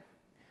to it.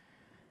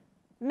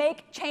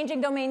 Make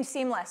changing domains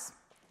seamless.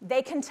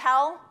 They can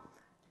tell,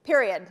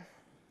 period.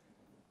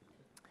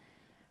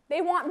 They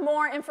want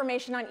more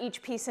information on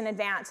each piece in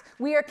advance.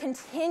 We are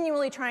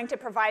continually trying to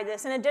provide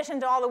this. In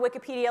addition to all the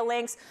Wikipedia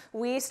links,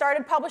 we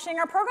started publishing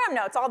our program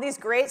notes, all these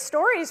great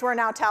stories we're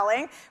now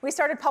telling. We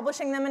started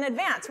publishing them in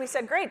advance. We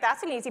said, great,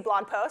 that's an easy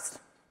blog post.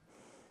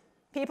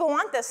 People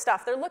want this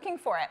stuff. They're looking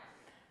for it.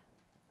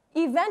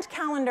 Event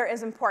calendar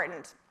is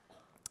important.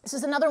 This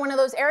is another one of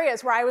those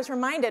areas where I was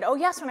reminded, oh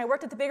yes, when I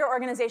worked at the bigger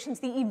organizations,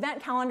 the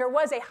event calendar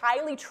was a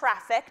highly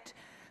trafficked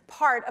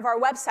part of our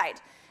website.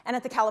 And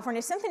at the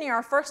California Symphony,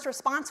 our first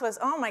response was,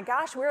 oh my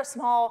gosh, we're a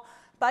small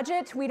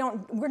budget. We're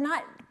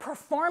not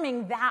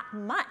performing that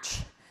much.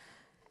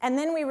 And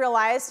then we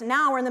realized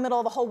now we're in the middle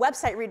of a whole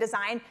website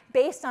redesign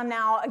based on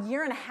now a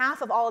year and a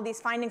half of all of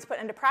these findings put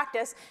into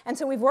practice. And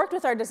so we've worked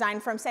with our design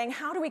firm saying,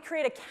 how do we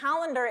create a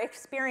calendar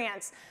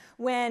experience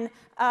when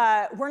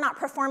we're not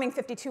performing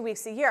 52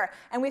 weeks a year?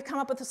 And we've come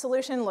up with a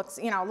solution, looks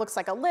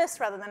like a list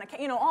rather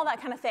than all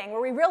that kind of thing, where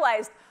we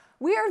realized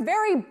we are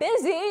very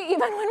busy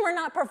even when we're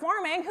not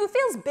performing. Who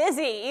feels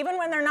busy even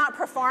when they're not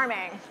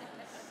performing?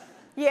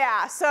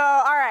 Yeah, so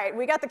all right,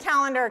 we got the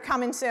calendar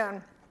coming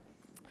soon.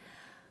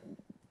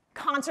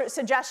 concert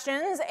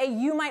suggestions, a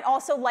you might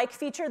also like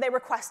feature, they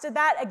requested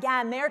that.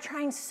 Again, they're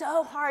trying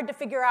so hard to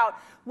figure out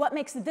what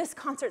makes this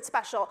concert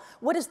special.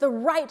 What is the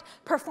right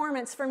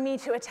performance for me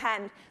to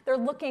attend? They're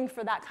looking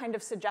for that kind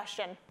of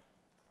suggestion.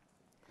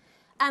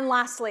 And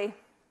lastly,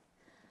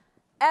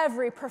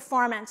 every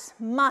performance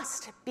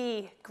must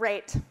be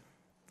great.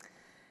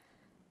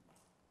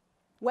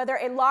 Whether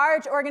a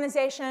large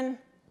organization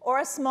or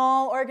a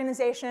small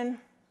organization,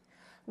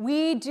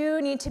 we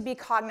do need to be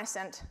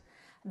cognizant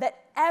that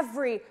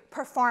every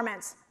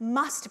performance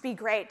must be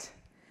great.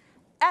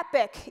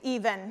 Epic,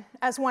 even,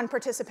 as one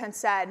participant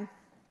said.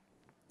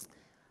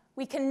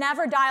 We can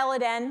never dial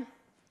it in,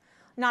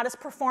 not as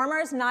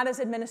performers, not as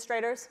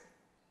administrators.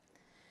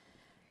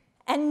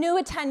 And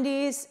new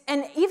attendees,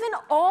 and even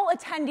all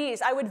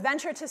attendees, I would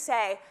venture to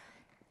say,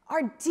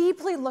 are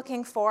deeply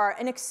looking for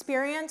an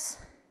experience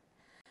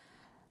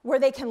where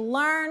they can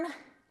learn,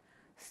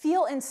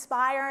 feel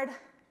inspired,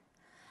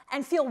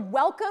 and feel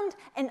welcomed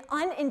and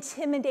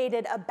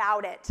unintimidated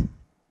about it.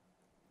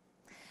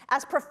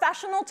 As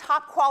professional,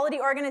 top quality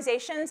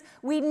organizations,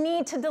 we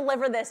need to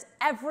deliver this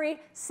every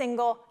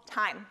single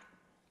time.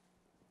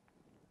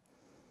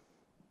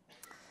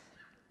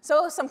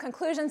 So, some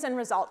conclusions and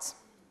results.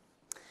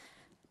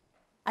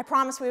 I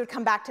promised we would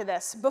come back to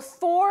this.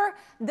 Before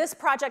this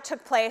project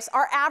took place,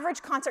 our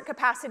average concert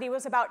capacity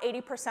was about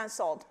 80%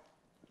 sold.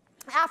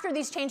 After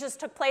these changes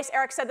took place,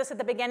 Eric said this at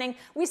the beginning,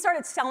 we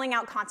started selling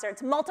out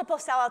concerts, multiple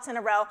sellouts in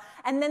a row,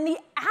 and then the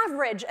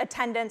average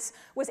attendance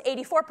was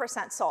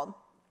 84% sold.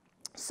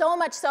 So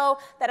much so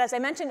that, as I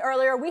mentioned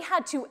earlier, we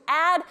had to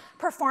add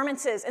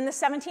performances in the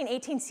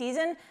 17-18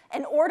 season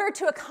in order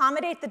to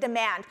accommodate the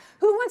demand.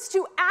 Who wants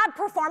to add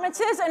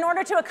performances in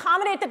order to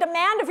accommodate the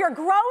demand of your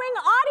growing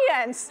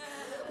audience?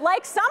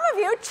 Like some of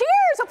you,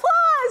 cheers,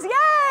 applause,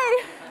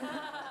 yay!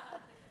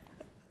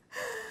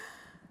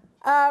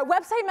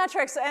 Website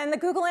metrics and the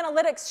Google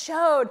Analytics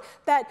showed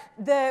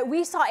that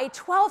we saw a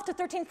 12 to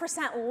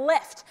 13%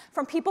 lift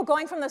from people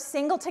going from those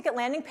single ticket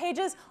landing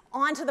pages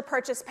onto the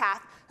purchase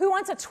path. Who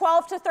wants a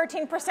 12 to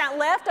 13%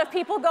 lift of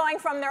people going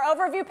from their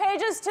overview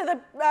pages to the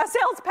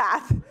sales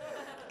path?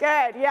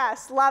 Good,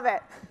 yes, love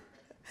it.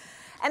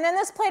 And then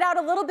this played out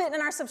a little bit in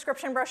our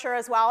subscription brochure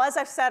as well. As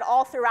I've said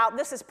all throughout,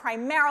 this is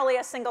primarily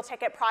a single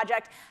ticket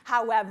project.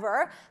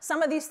 However,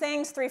 some of these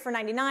things, 3 for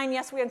 $99,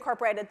 yes, we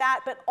incorporated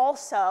that, but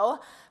also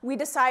we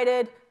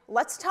decided,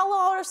 let's tell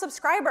all our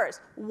subscribers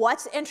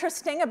what's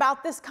interesting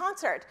about this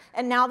concert.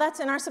 And now that's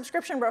in our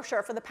subscription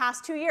brochure for the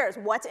past 2 years.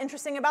 What's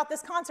interesting about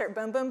this concert?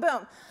 Boom, boom,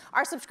 boom.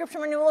 Our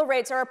subscription renewal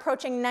rates are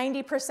approaching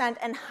 90%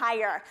 and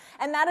higher.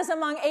 And that is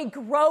among a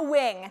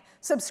growing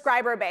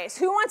subscriber base.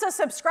 Who wants a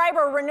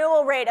subscriber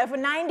renewal rate of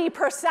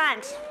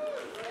 90%?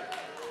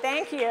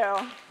 Thank you.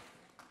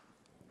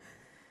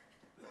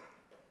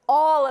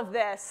 All of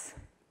this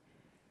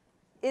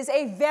is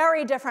a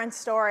very different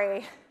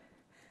story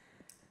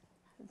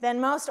than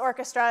most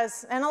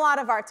orchestras and a lot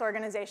of arts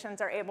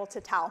organizations are able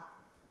to tell.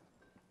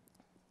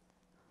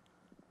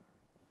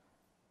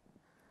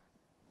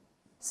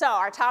 So,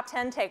 our top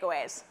 10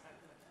 takeaways.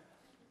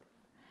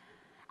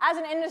 As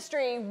an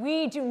industry,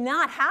 we do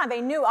not have a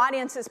new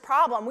audiences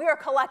problem. We are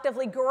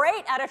collectively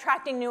great at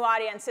attracting new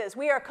audiences.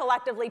 We are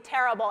collectively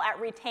terrible at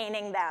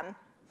retaining them.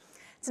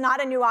 It's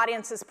not a new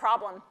audiences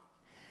problem.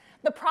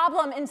 The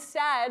problem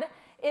instead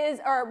is,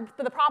 or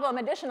the problem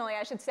additionally,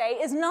 I should say,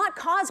 is not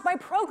caused by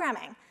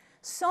programming.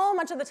 So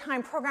much of the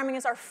time, programming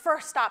is our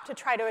first stop to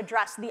try to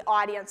address the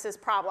audience's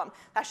problem.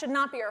 That should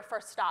not be our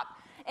first stop.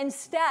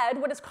 Instead,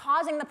 what is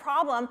causing the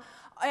problem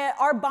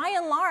are, by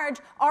and large,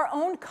 our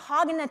own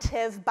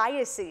cognitive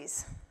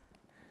biases.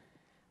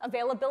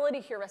 Availability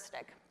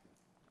heuristic.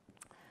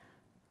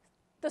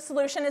 The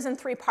solution is in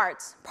 3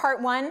 parts.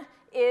 Part 1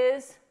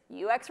 is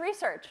UX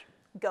research.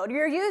 Go to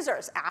your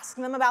users, ask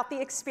them about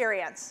the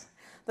experience.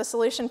 The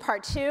solution,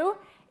 part 2,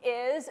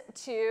 is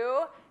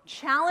to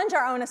challenge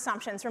our own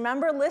assumptions.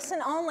 Remember, listen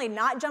only,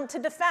 not jump to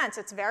defense.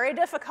 It's very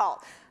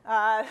difficult.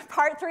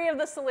 Part 3 of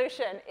the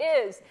solution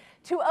is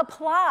to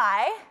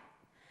apply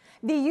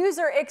the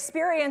user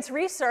experience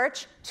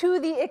research to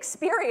the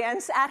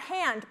experience at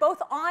hand,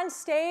 both on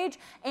stage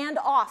and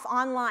off,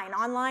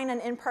 online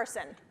and in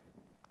person.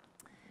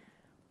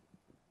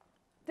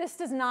 This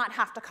does not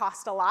have to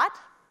cost a lot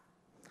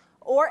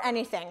or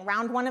anything.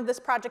 Round 1 of this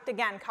project,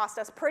 again, cost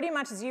us pretty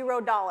much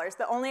 $0.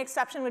 The only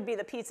exception would be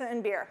the pizza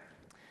and beer.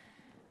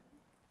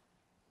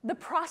 The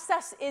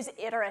process is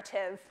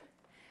iterative.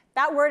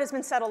 That word has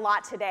been said a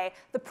lot today.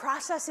 The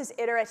process is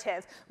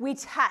iterative. We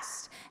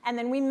test, and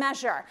then we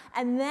measure,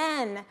 and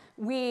then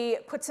we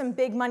put some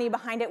big money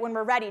behind it when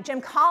we're ready.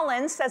 Jim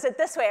Collins says it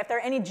this way, if there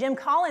are any Jim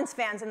Collins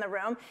fans in the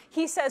room.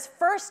 He says,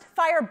 first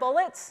fire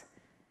bullets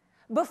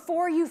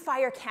before you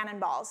fire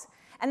cannonballs.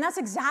 And that's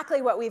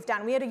exactly what we've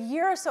done. We had a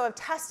year or so of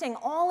testing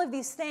all of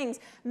these things,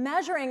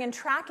 measuring and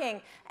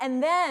tracking,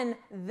 and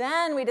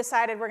then we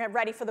decided we're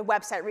ready for the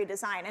website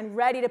redesign and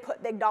ready to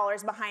put big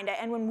dollars behind it.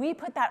 And when we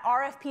put that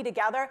RFP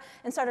together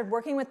and started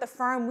working with the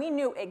firm, we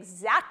knew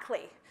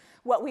exactly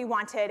what we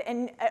wanted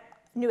and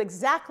knew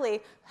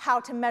exactly how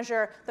to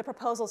measure the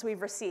proposals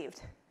we've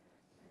received.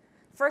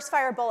 First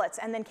fire bullets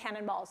and then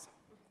cannonballs.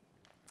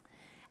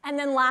 And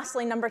then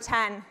lastly, number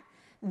 10,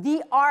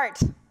 the art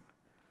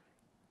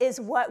is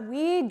what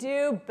we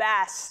do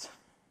best.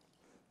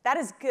 That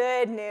is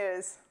good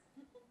news.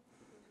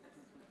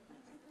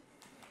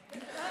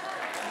 So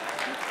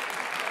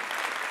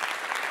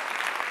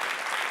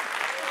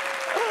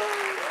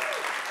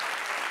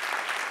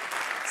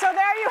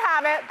there you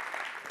have it.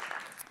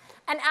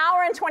 An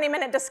hour and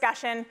 20-minute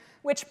discussion,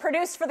 which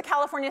produced for the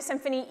California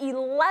Symphony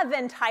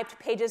 11 typed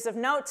pages of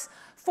notes,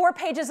 4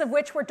 pages of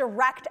which were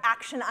direct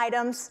action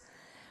items,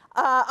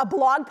 a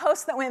blog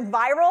post that went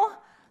viral,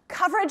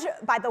 coverage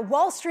by the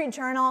Wall Street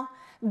Journal,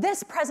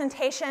 this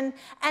presentation,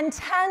 and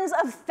tens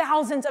of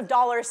thousands of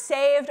dollars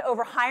saved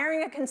over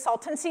hiring a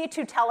consultancy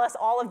to tell us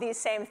all of these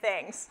same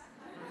things.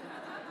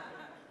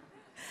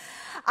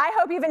 I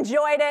hope you've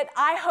enjoyed it.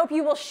 I hope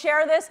you will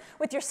share this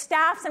with your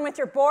staffs and with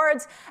your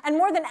boards. And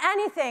more than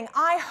anything,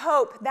 I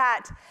hope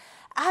that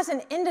as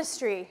an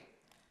industry,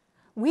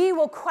 we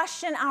will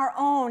question our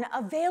own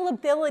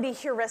availability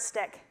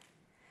heuristic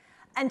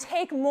and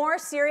take more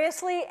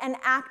seriously and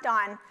act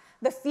on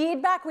the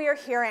feedback we are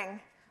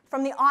hearing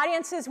from the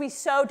audiences we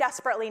so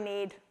desperately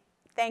need.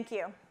 Thank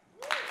you.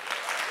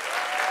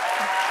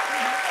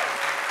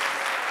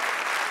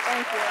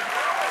 Thank you.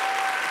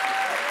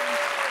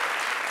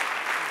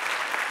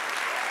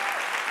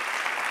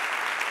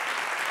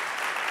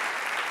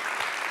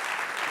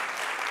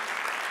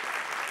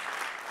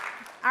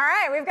 All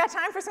right, we've got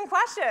time for some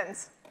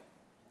questions.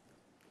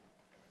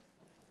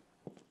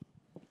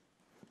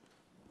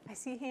 I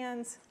see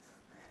hands.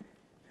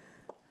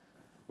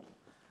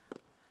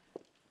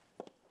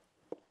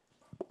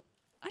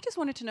 I just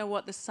wanted to know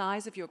what the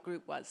size of your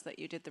group was that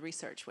you did the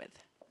research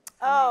with.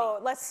 Oh,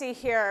 let's see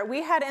here.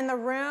 We had in the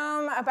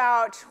room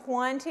about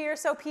 20 or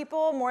so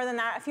people, more than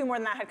that, a few more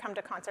than that had come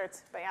to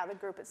concerts. But yeah, the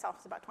group itself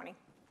is about 20.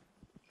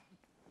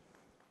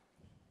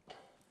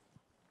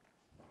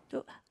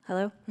 Oh,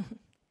 hello.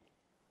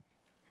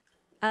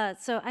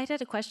 So I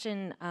had a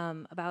question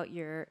about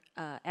your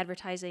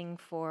advertising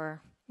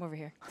for, over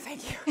here. Oh,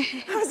 thank you.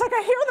 I was like,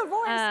 I hear the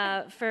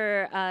voice.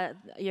 For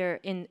your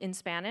in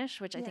Spanish,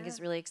 which I think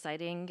is really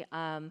exciting.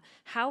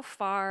 How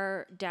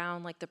far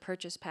down like the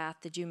purchase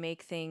path did you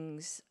make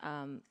things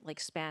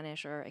like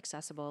Spanish or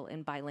accessible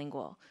and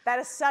bilingual? That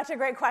is such a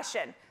great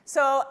question.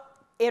 So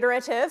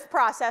iterative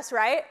process,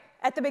 right?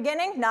 At the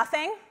beginning,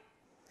 nothing.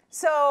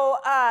 So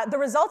the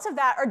results of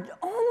that are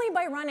only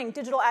by running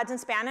digital ads in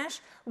Spanish.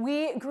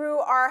 We grew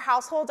our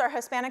households, our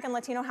Hispanic and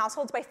Latino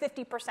households, by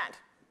 50%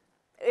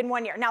 in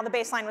 1 year. Now the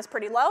baseline was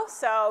pretty low,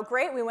 so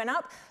great, we went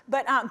up.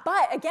 But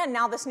again,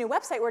 now this new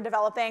website we're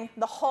developing,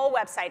 the whole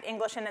website,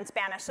 English and in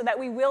Spanish, so that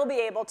we will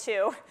be able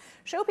to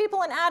show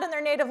people an ad in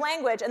their native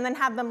language and then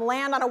have them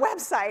land on a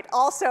website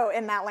also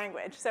in that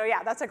language. So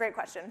yeah, that's a great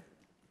question.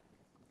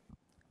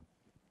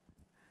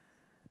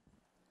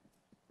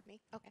 Me?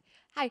 Okay.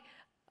 Hi.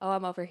 Oh,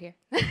 I'm over here.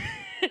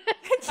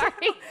 Sorry.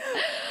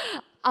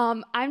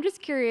 I'm just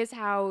curious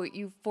how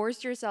you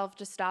forced yourself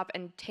to stop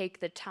and take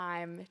the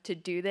time to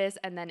do this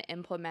and then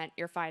implement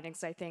your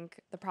findings. I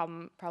think the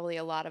problem probably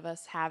a lot of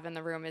us have in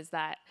the room is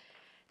that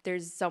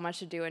there's so much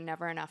to do and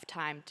never enough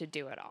time to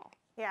do it all.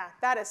 Yeah,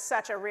 that is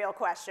such a real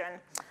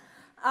question.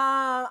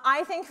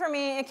 I think for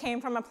me, it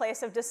came from a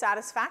place of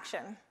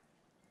dissatisfaction.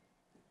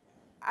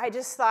 I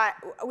just thought,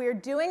 we're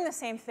doing the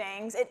same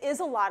things. It is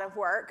a lot of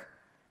work.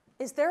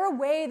 Is there a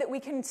way that we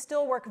can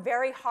still work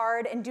very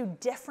hard and do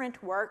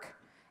different work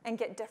and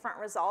get different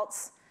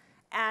results?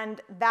 And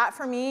that,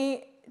 for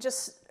me,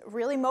 just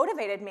really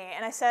motivated me.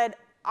 And I said,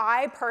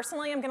 I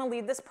personally am going to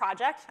lead this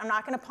project. I'm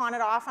not going to pawn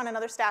it off on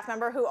another staff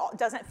member who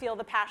doesn't feel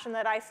the passion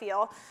that I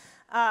feel.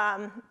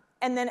 And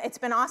then it's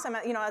been awesome,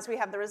 you know, as we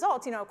have the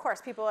results. You know, of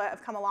course, people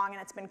have come along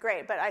and it's been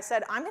great. But I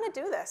said, I'm going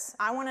to do this.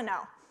 I want to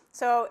know.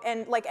 So,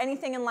 and like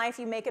anything in life,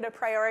 you make it a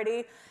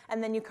priority,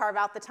 and then you carve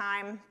out the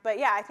time. But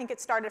yeah, I think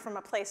it started from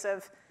a place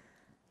of,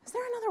 is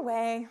there another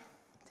way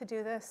to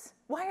do this?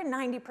 Why are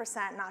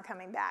 90% not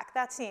coming back?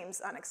 That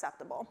seems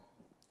unacceptable.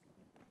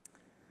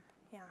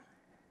 Yeah.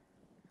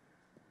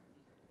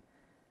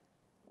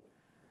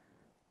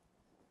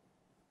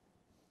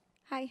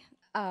 Hi.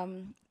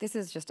 This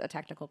is just a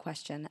technical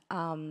question.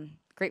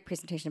 Great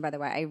presentation, by the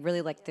way. I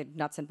really liked the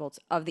nuts and bolts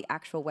of the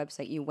actual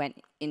website you went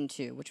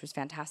into, which was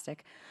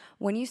fantastic.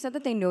 When you said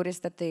that they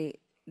noticed that the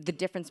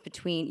difference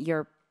between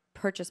your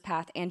purchase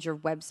path and your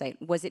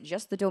website, was it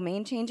just the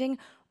domain changing,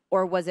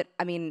 or was it,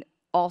 I mean,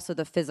 also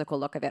the physical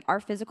look of it? Our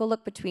physical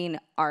look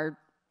between our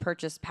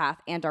purchase path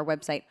and our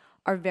website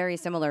are very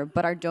similar,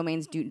 but our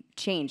domains do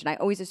change. And I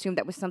always assumed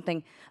that was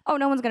something, oh,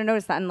 no one's going to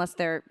notice that unless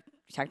they're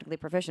technically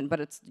proficient, but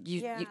it's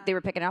they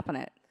were picking up on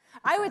it.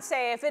 I would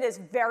say if it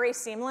is very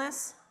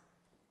seamless,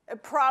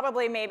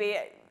 probably maybe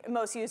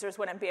most users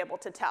wouldn't be able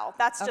to tell.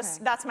 That's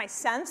just, that's my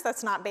sense.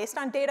 That's not based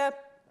on data.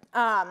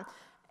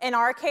 In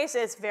our case,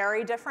 it's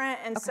very different,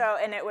 and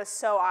and it was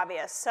so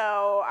obvious.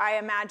 So I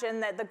imagine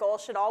that the goal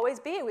should always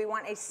be, we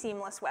want a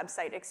seamless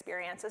website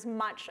experience as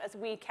much as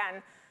we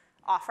can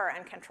offer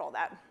and control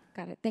that.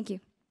 Got it. Thank you.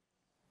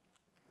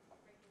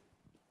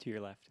 To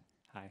your left.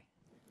 Hi.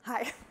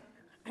 Hi.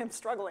 I'm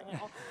struggling, you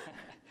know.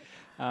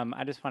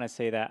 I just want to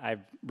say that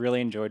I've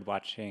really enjoyed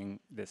watching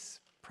this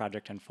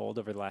project unfold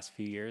over the last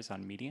few years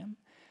on Medium.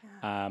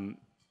 Yeah.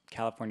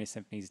 California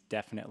Symphony is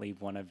definitely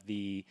one of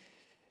the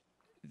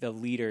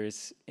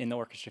leaders in the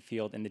orchestra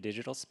field in the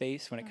digital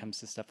space when it comes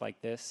to stuff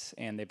like this,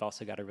 and they've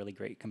also got a really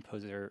great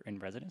composer in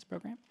residence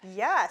program.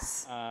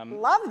 Yes,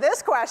 love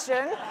this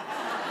question.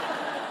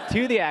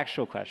 To the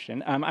actual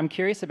question, I'm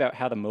curious about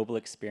how the mobile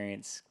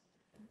experience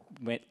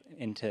went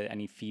into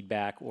any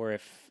feedback, or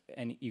if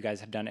you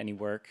guys have done any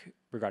work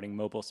regarding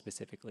mobile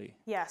specifically.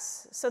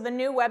 Yes, so the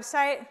new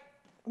website,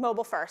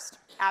 mobile first,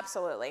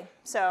 absolutely.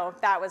 So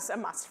that was a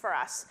must for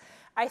us.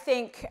 I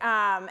think,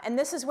 and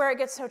this is where it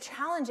gets so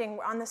challenging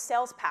on the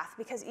sales path,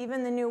 because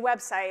even the new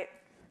website,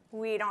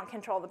 we don't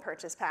control the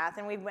purchase path,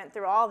 and we went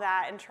through all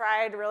that and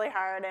tried really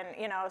hard,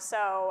 and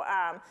so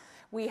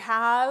we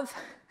have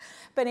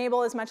been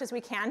able as much as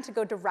we can to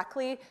go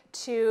directly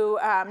to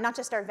not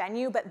just our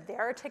venue, but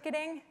their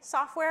ticketing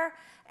software,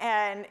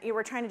 and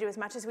we're trying to do as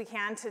much as we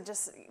can to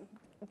just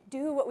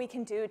do what we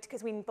can do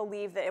because we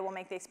believe that it will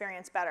make the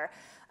experience better.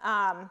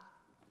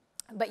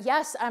 But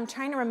yes, I'm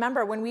trying to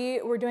remember when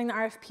we were doing the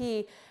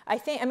RFP,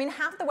 I mean,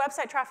 half the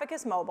website traffic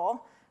is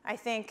mobile. I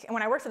think, and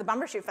when I worked for the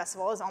Bumbershoot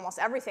Festival, it was almost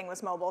everything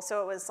was mobile,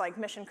 so it was like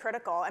mission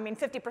critical. I mean,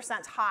 50%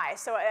 is high.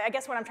 So I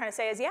guess what I'm trying to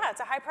say is, yeah, it's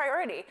a high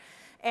priority.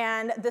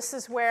 And this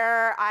is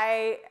where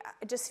I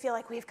just feel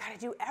like we've got to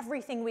do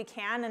everything we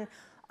can. And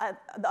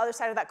the other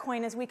side of that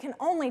coin is we can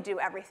only do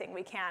everything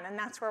we can. And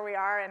that's where we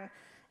are. And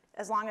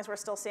as long as we're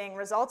still seeing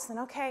results, then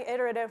okay,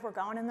 iterative, we're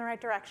going in the right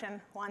direction,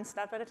 one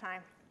step at a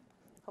time.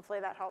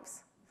 Hopefully that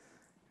helps.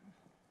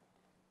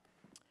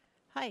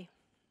 Hi,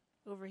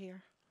 over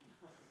here.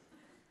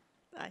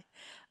 Hi.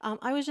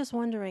 I was just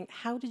wondering,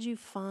 how did you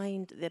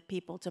find the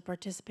people to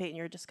participate in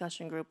your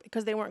discussion group?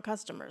 Because they weren't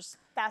customers.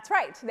 That's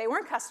right, they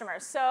weren't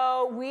customers.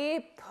 So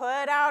we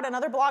put out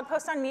another blog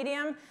post on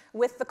Medium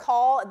with the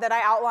call that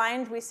I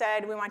outlined. We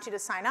said, we want you to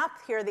sign up.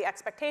 Here are the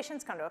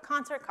expectations. Come to a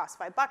concert, costs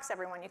 $5.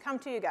 Everyone you come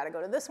to, you got to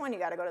go to this one. You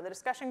got to go to the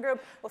discussion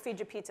group. We'll feed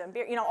you pizza and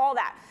beer, all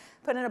that.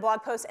 Put in a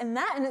blog post. And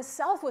that in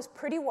itself was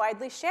pretty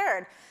widely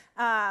shared.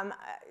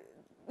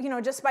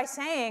 Just by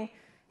saying,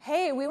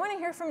 hey, we want to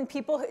hear from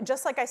people, who,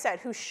 just like I said,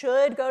 who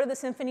should go to the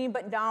symphony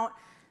but don't.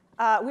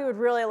 We would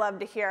really love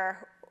to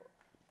hear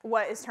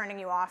what is turning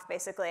you off,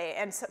 basically.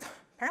 And so,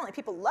 apparently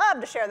people love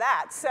to share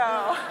that.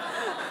 So,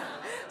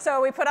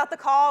 so we put out the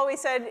call. We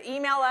said,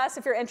 email us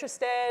if you're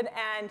interested.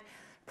 And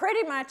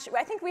pretty much,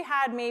 I think we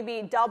had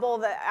maybe double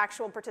the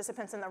actual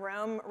participants in the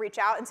room reach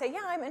out and say,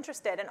 yeah, I'm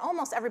interested. And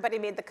almost everybody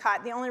made the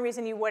cut. The only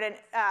reason you wouldn't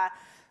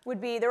would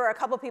be there were a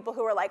couple people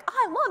who were like, oh,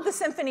 I love the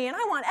symphony and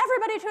I want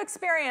everybody to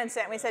experience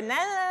it. And we said,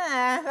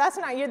 nah, that's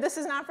not you. This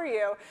is not for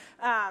you.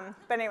 But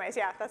anyways,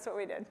 yeah, that's what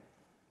we did.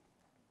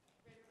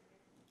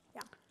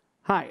 Yeah.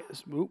 Hi.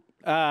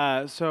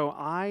 So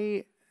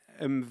I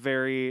am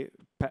very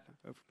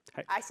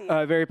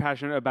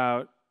passionate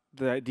about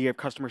the idea of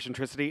customer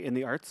centricity in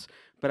the arts,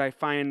 but I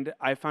found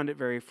it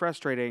very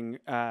frustrating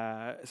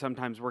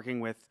sometimes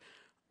working with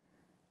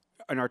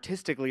an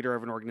artistic leader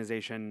of an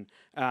organization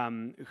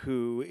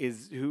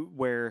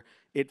where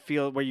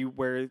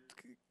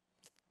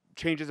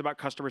changes about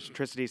customer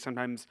centricity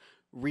sometimes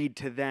read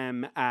to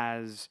them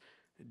as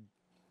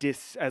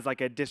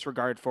like a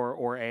disregard for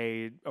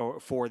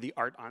for the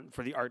art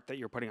that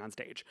you're putting on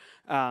stage.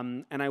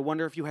 And I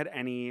wonder if you had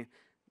any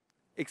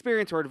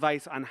experience or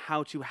advice on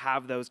how to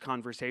have those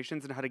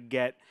conversations and how to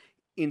get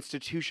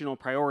institutional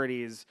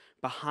priorities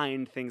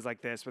behind things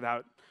like this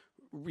without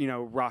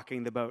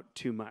rocking the boat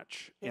too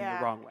much in the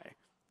wrong way.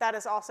 That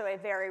is also a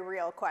very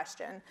real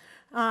question.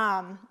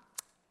 I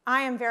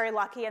am very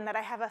lucky in that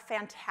I have a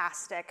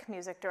fantastic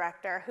music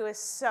director who is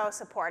so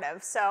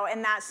supportive. So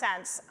in that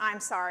sense, I'm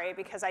sorry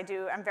because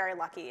I'm very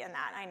lucky in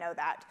that. I know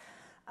that.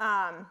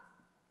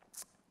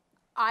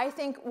 I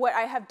think what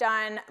I have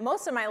done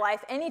most of my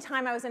life,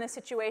 anytime I was in a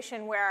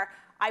situation where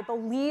I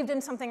believed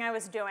in something I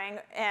was doing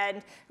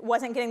and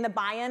wasn't getting the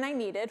buy-in I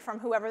needed from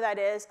whoever that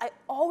is, I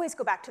always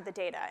go back to the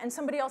data. And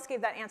somebody else gave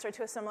that answer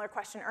to a similar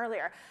question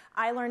earlier.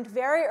 I learned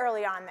very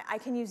early on that I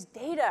can use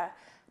data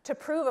to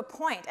prove a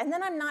point. And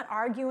then I'm not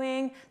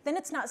arguing. Then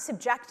it's not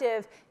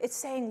subjective. It's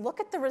saying, look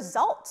at the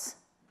results.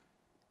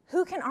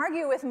 Who can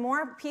argue with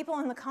more people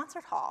in the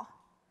concert hall?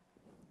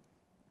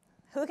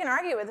 Who can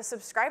argue with a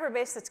subscriber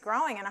base that's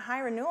growing and a high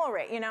renewal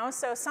rate,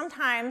 So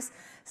sometimes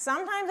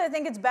I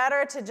think it's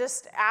better to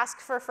just ask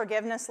for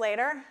forgiveness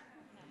later.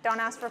 Don't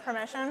ask for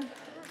permission.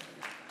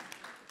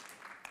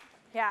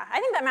 Yeah, I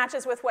think that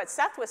matches with what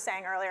Seth was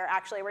saying earlier,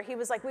 actually, where he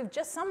was like,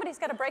 somebody's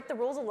got to break the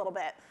rules a little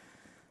bit.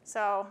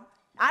 So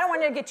I don't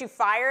want to get you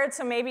fired,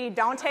 so maybe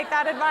don't take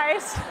that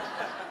advice.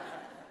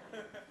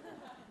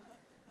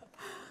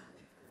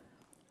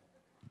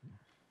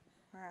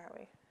 Where are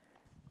we?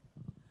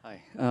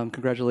 Hi.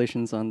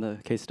 Congratulations on the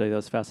case study. That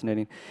was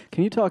fascinating.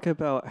 Can you talk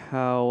about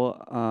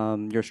how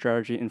your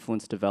strategy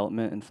influenced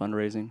development and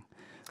fundraising?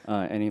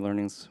 Any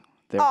learnings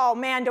there? Oh,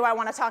 man, do I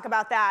want to talk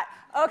about that.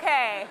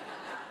 Okay.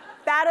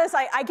 that is,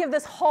 I give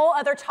this whole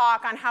other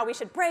talk on how we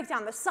should break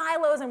down the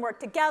silos and work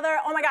together.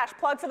 Oh my gosh,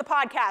 plug for the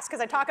podcast, because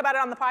I talk about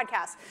it on the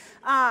podcast.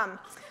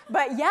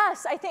 But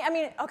yes,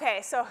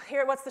 okay, so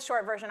here, what's the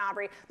short version,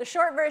 Aubrey? The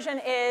short version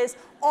is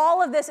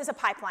all of this is a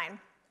pipeline.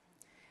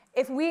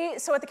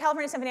 So at the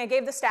California Symphony, I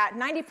gave the stat,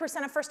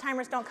 90% of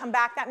first-timers don't come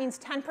back. That means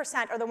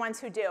 10% are the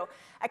ones who do.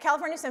 At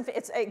California Symphony,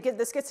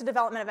 this gets to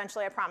development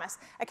eventually, I promise.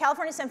 At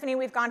California Symphony,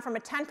 we've gone from a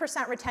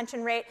 10%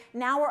 retention rate,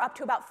 now we're up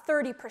to about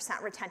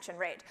 30% retention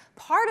rate.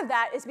 Part of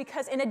that is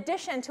because in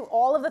addition to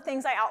all of the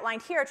things I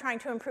outlined here, trying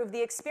to improve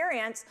the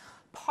experience,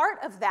 part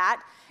of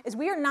that is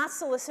we are not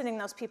soliciting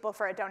those people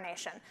for a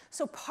donation.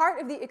 So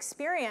part of the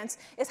experience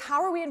is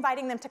how are we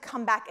inviting them to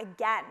come back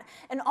again?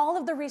 And all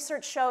of the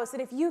research shows that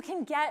if you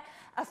can get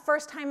a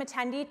first-time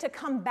attendee to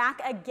come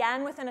back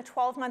again within a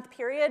 12-month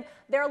period,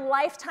 their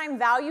lifetime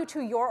value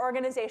to your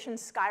organization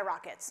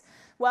skyrockets.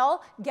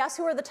 Well, guess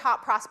who are the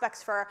top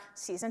prospects for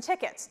season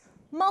tickets?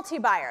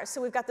 Multi-buyers.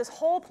 So we've got this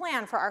whole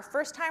plan for our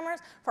first-timers,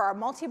 for our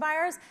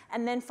multi-buyers,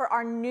 and then for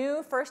our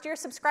new first-year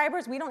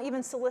subscribers, we don't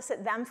even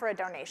solicit them for a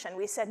donation.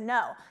 We said,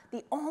 no,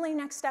 the only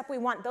next step we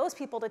want those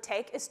people to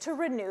take is to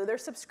renew their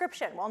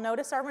subscription. Well,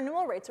 notice our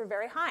renewal rates are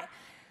very high.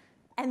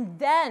 And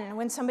then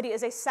when somebody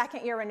is a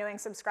second-year renewing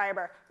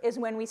subscriber is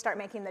when we start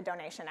making the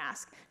donation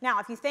ask. Now,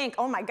 if you think,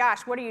 oh my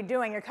gosh, what are you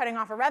doing? You're cutting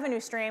off a revenue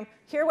stream.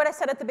 Hear what I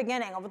said at the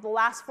beginning. Over the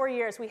last 4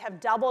 years, we have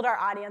doubled our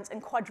audience and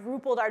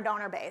quadrupled our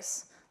donor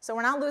base. So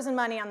we're not losing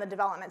money on the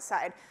development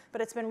side,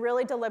 but it's been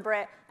really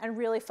deliberate and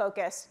really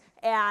focused.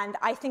 And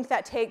I think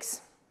that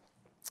takes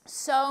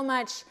so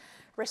much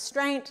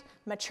restraint,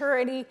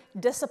 maturity,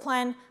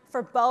 discipline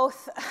for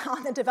both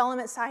on the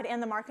development side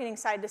and the marketing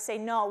side to say,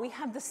 no, we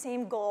have the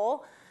same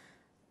goal,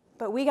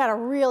 but we got to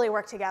really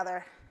work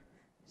together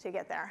to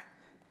get there.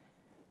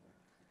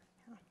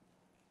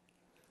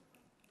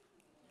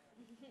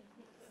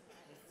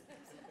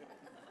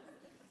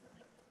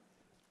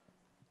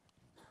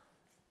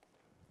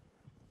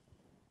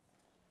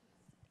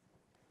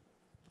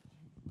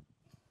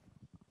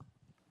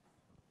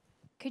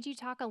 Could you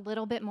talk a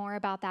little bit more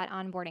about that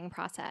onboarding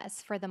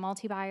process for the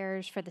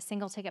multi-buyers, for the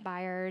single ticket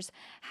buyers?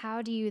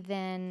 How do you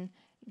then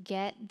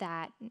get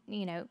that,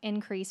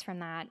 increase from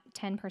that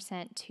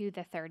 10% to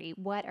the 30%?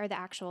 What are the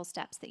actual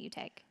steps that you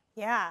take?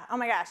 Yeah, oh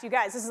my gosh, you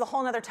guys, this is a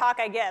whole nother talk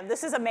I give.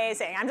 This is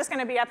amazing. I'm just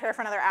gonna be up here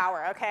for another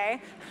hour,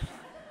 okay?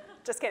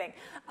 Just kidding.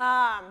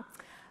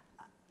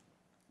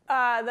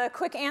 The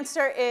quick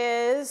answer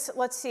is,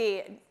 let's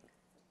see,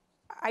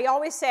 I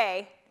always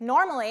say,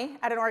 normally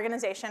at an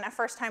organization, a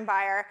first-time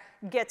buyer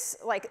gets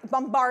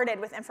bombarded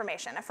with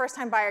information. A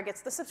first-time buyer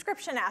gets the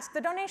subscription ask,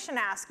 the donation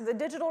ask, the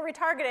digital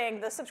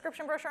retargeting, the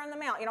subscription brochure in the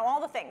mail, all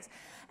the things.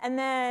 And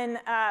then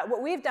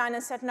what we've done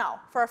is said, no,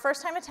 for a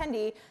first-time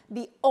attendee,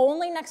 the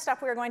only next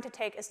step we are going to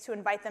take is to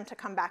invite them to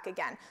come back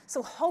again.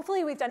 So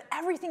hopefully we've done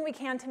everything we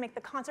can to make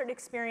the concert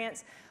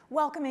experience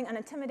welcoming,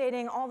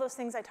 unintimidating, all those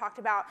things I talked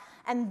about.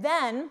 And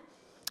then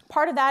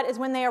part of that is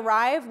when they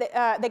arrive,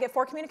 they get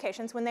 4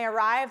 communications. When they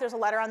arrive, there's a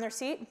letter on their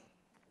seat.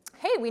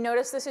 Hey, we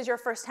noticed this is your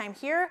first time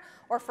here,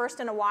 or first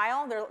in a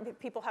while.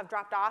 People have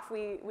dropped off.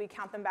 We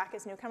count them back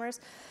as newcomers.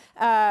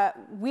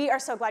 We are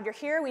so glad you're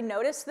here. We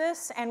noticed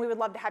this, and we would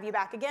love to have you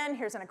back again.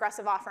 Here's an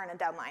aggressive offer and a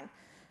deadline.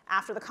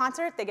 After the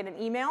concert, they get an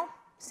email,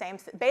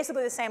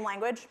 basically the same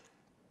language.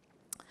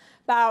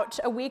 About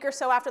a week or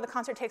so after the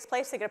concert takes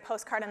place, they get a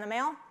postcard in the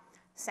mail,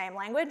 same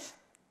language.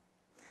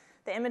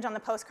 The image on the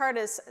postcard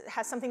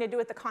has something to do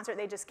with the concert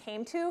they just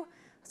came to,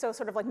 so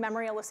sort of like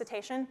memory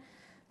elicitation.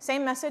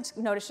 Same message,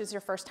 notice it's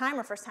your first time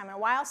or first time in a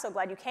while, so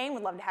glad you came,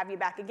 would love to have you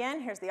back again.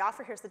 Here's the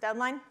offer, here's the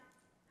deadline.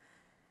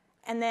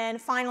 And then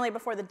finally,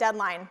 before the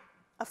deadline,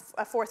 a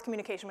 4th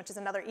communication, which is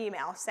another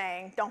email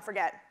saying, don't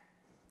forget,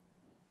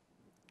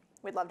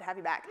 we'd love to have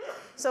you back.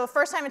 So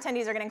first-time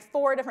attendees are getting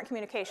 4 different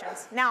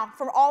communications. Now,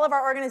 from all of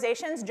our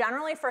organizations,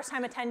 generally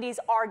first-time attendees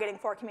are getting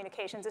 4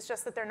 communications. It's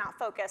just that they're not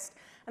focused,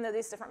 and they're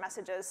these different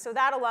messages. So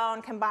that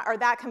alone,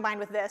 that combined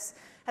with this,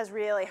 has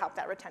really helped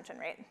that retention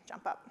rate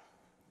jump up.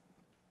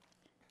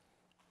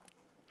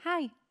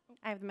 Hi,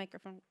 I have the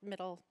microphone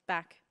middle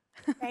back.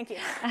 Thank you.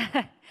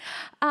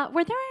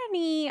 Were there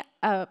any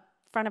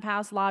front of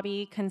house,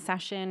 lobby,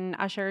 concession,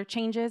 usher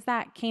changes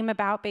that came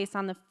about based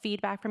on the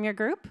feedback from your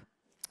group?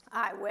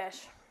 I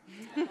wish.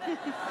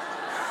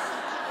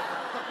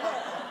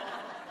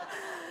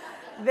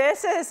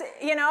 This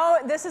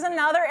is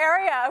another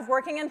area of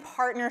working in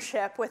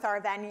partnership with our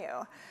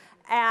venue.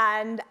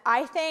 And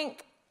I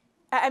think,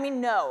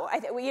 no.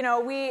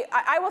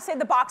 I will say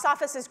the box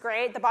office is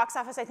great. The box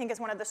office, I think, is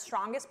one of the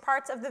strongest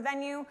parts of the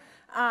venue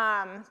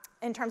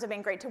in terms of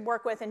being great to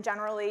work with and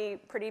generally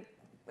pretty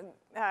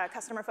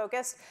customer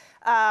focused.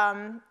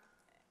 I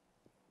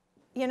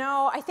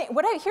think,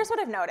 here's what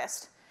I've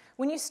noticed.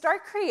 When you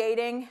start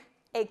creating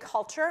a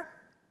culture,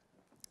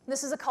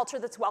 this is a culture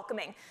that's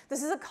welcoming.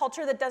 This is a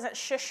culture that doesn't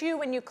shush you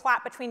when you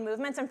clap between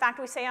movements. In fact,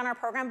 we say on our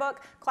program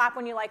book, clap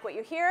when you like what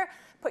you hear,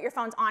 put your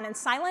phones on and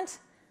silent.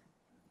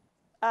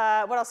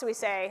 What else do we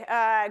say?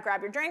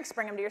 Grab your drinks,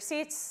 bring them to your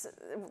seats,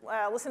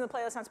 listen to the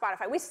playlist on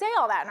Spotify. We say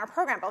all that in our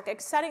program, but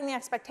like setting the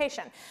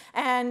expectation.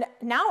 And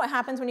now what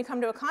happens when you come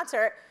to a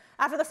concert,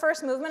 after the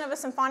first movement of a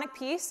symphonic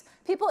piece,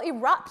 people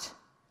erupt.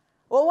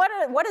 Well,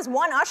 what is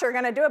one usher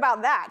going to do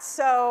about that?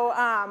 So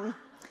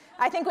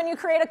I think when you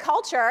create a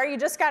culture, you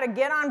just got to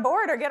get on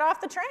board or get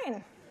off the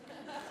train.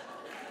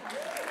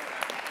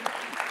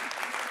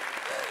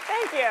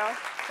 Thank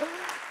you.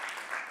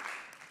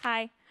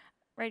 Hi.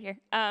 Right here.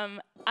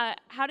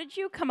 How did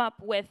you come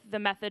up with the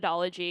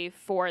methodology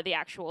for the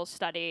actual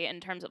study in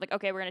terms of like,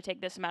 okay, we're going to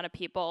take this amount of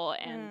people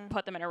and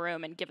put them in a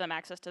room and give them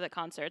access to the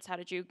concerts? How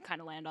did you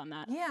kind of land on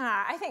that?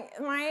 Yeah, I think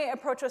my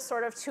approach was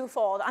sort of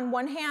twofold. On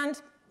one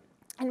hand,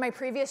 in my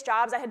previous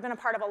jobs, I had been a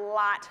part of a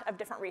lot of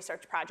different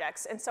research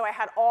projects. And so I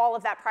had all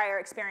of that prior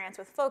experience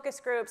with focus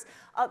groups,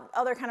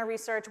 other kind of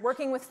research,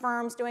 working with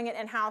firms, doing it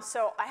in-house.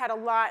 So I had a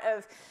lot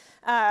of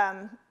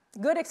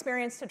good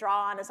experience to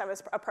draw on as I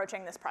was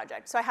approaching this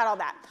project. So I had all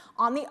that.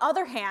 On the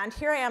other hand,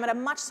 here I am at a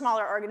much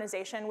smaller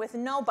organization with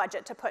no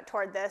budget to put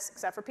toward this,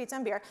 except for pizza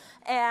and beer.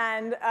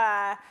 And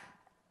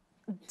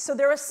so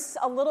there was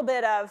a little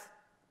bit of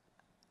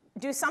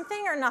do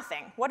something or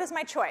nothing. What is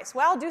my choice?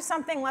 Well, do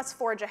something, let's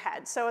forge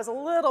ahead. So it was a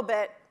little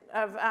bit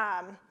of,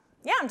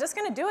 yeah, I'm just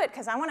going to do it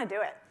because I want to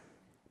do it,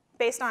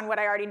 based on what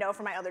I already know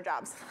from my other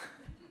jobs.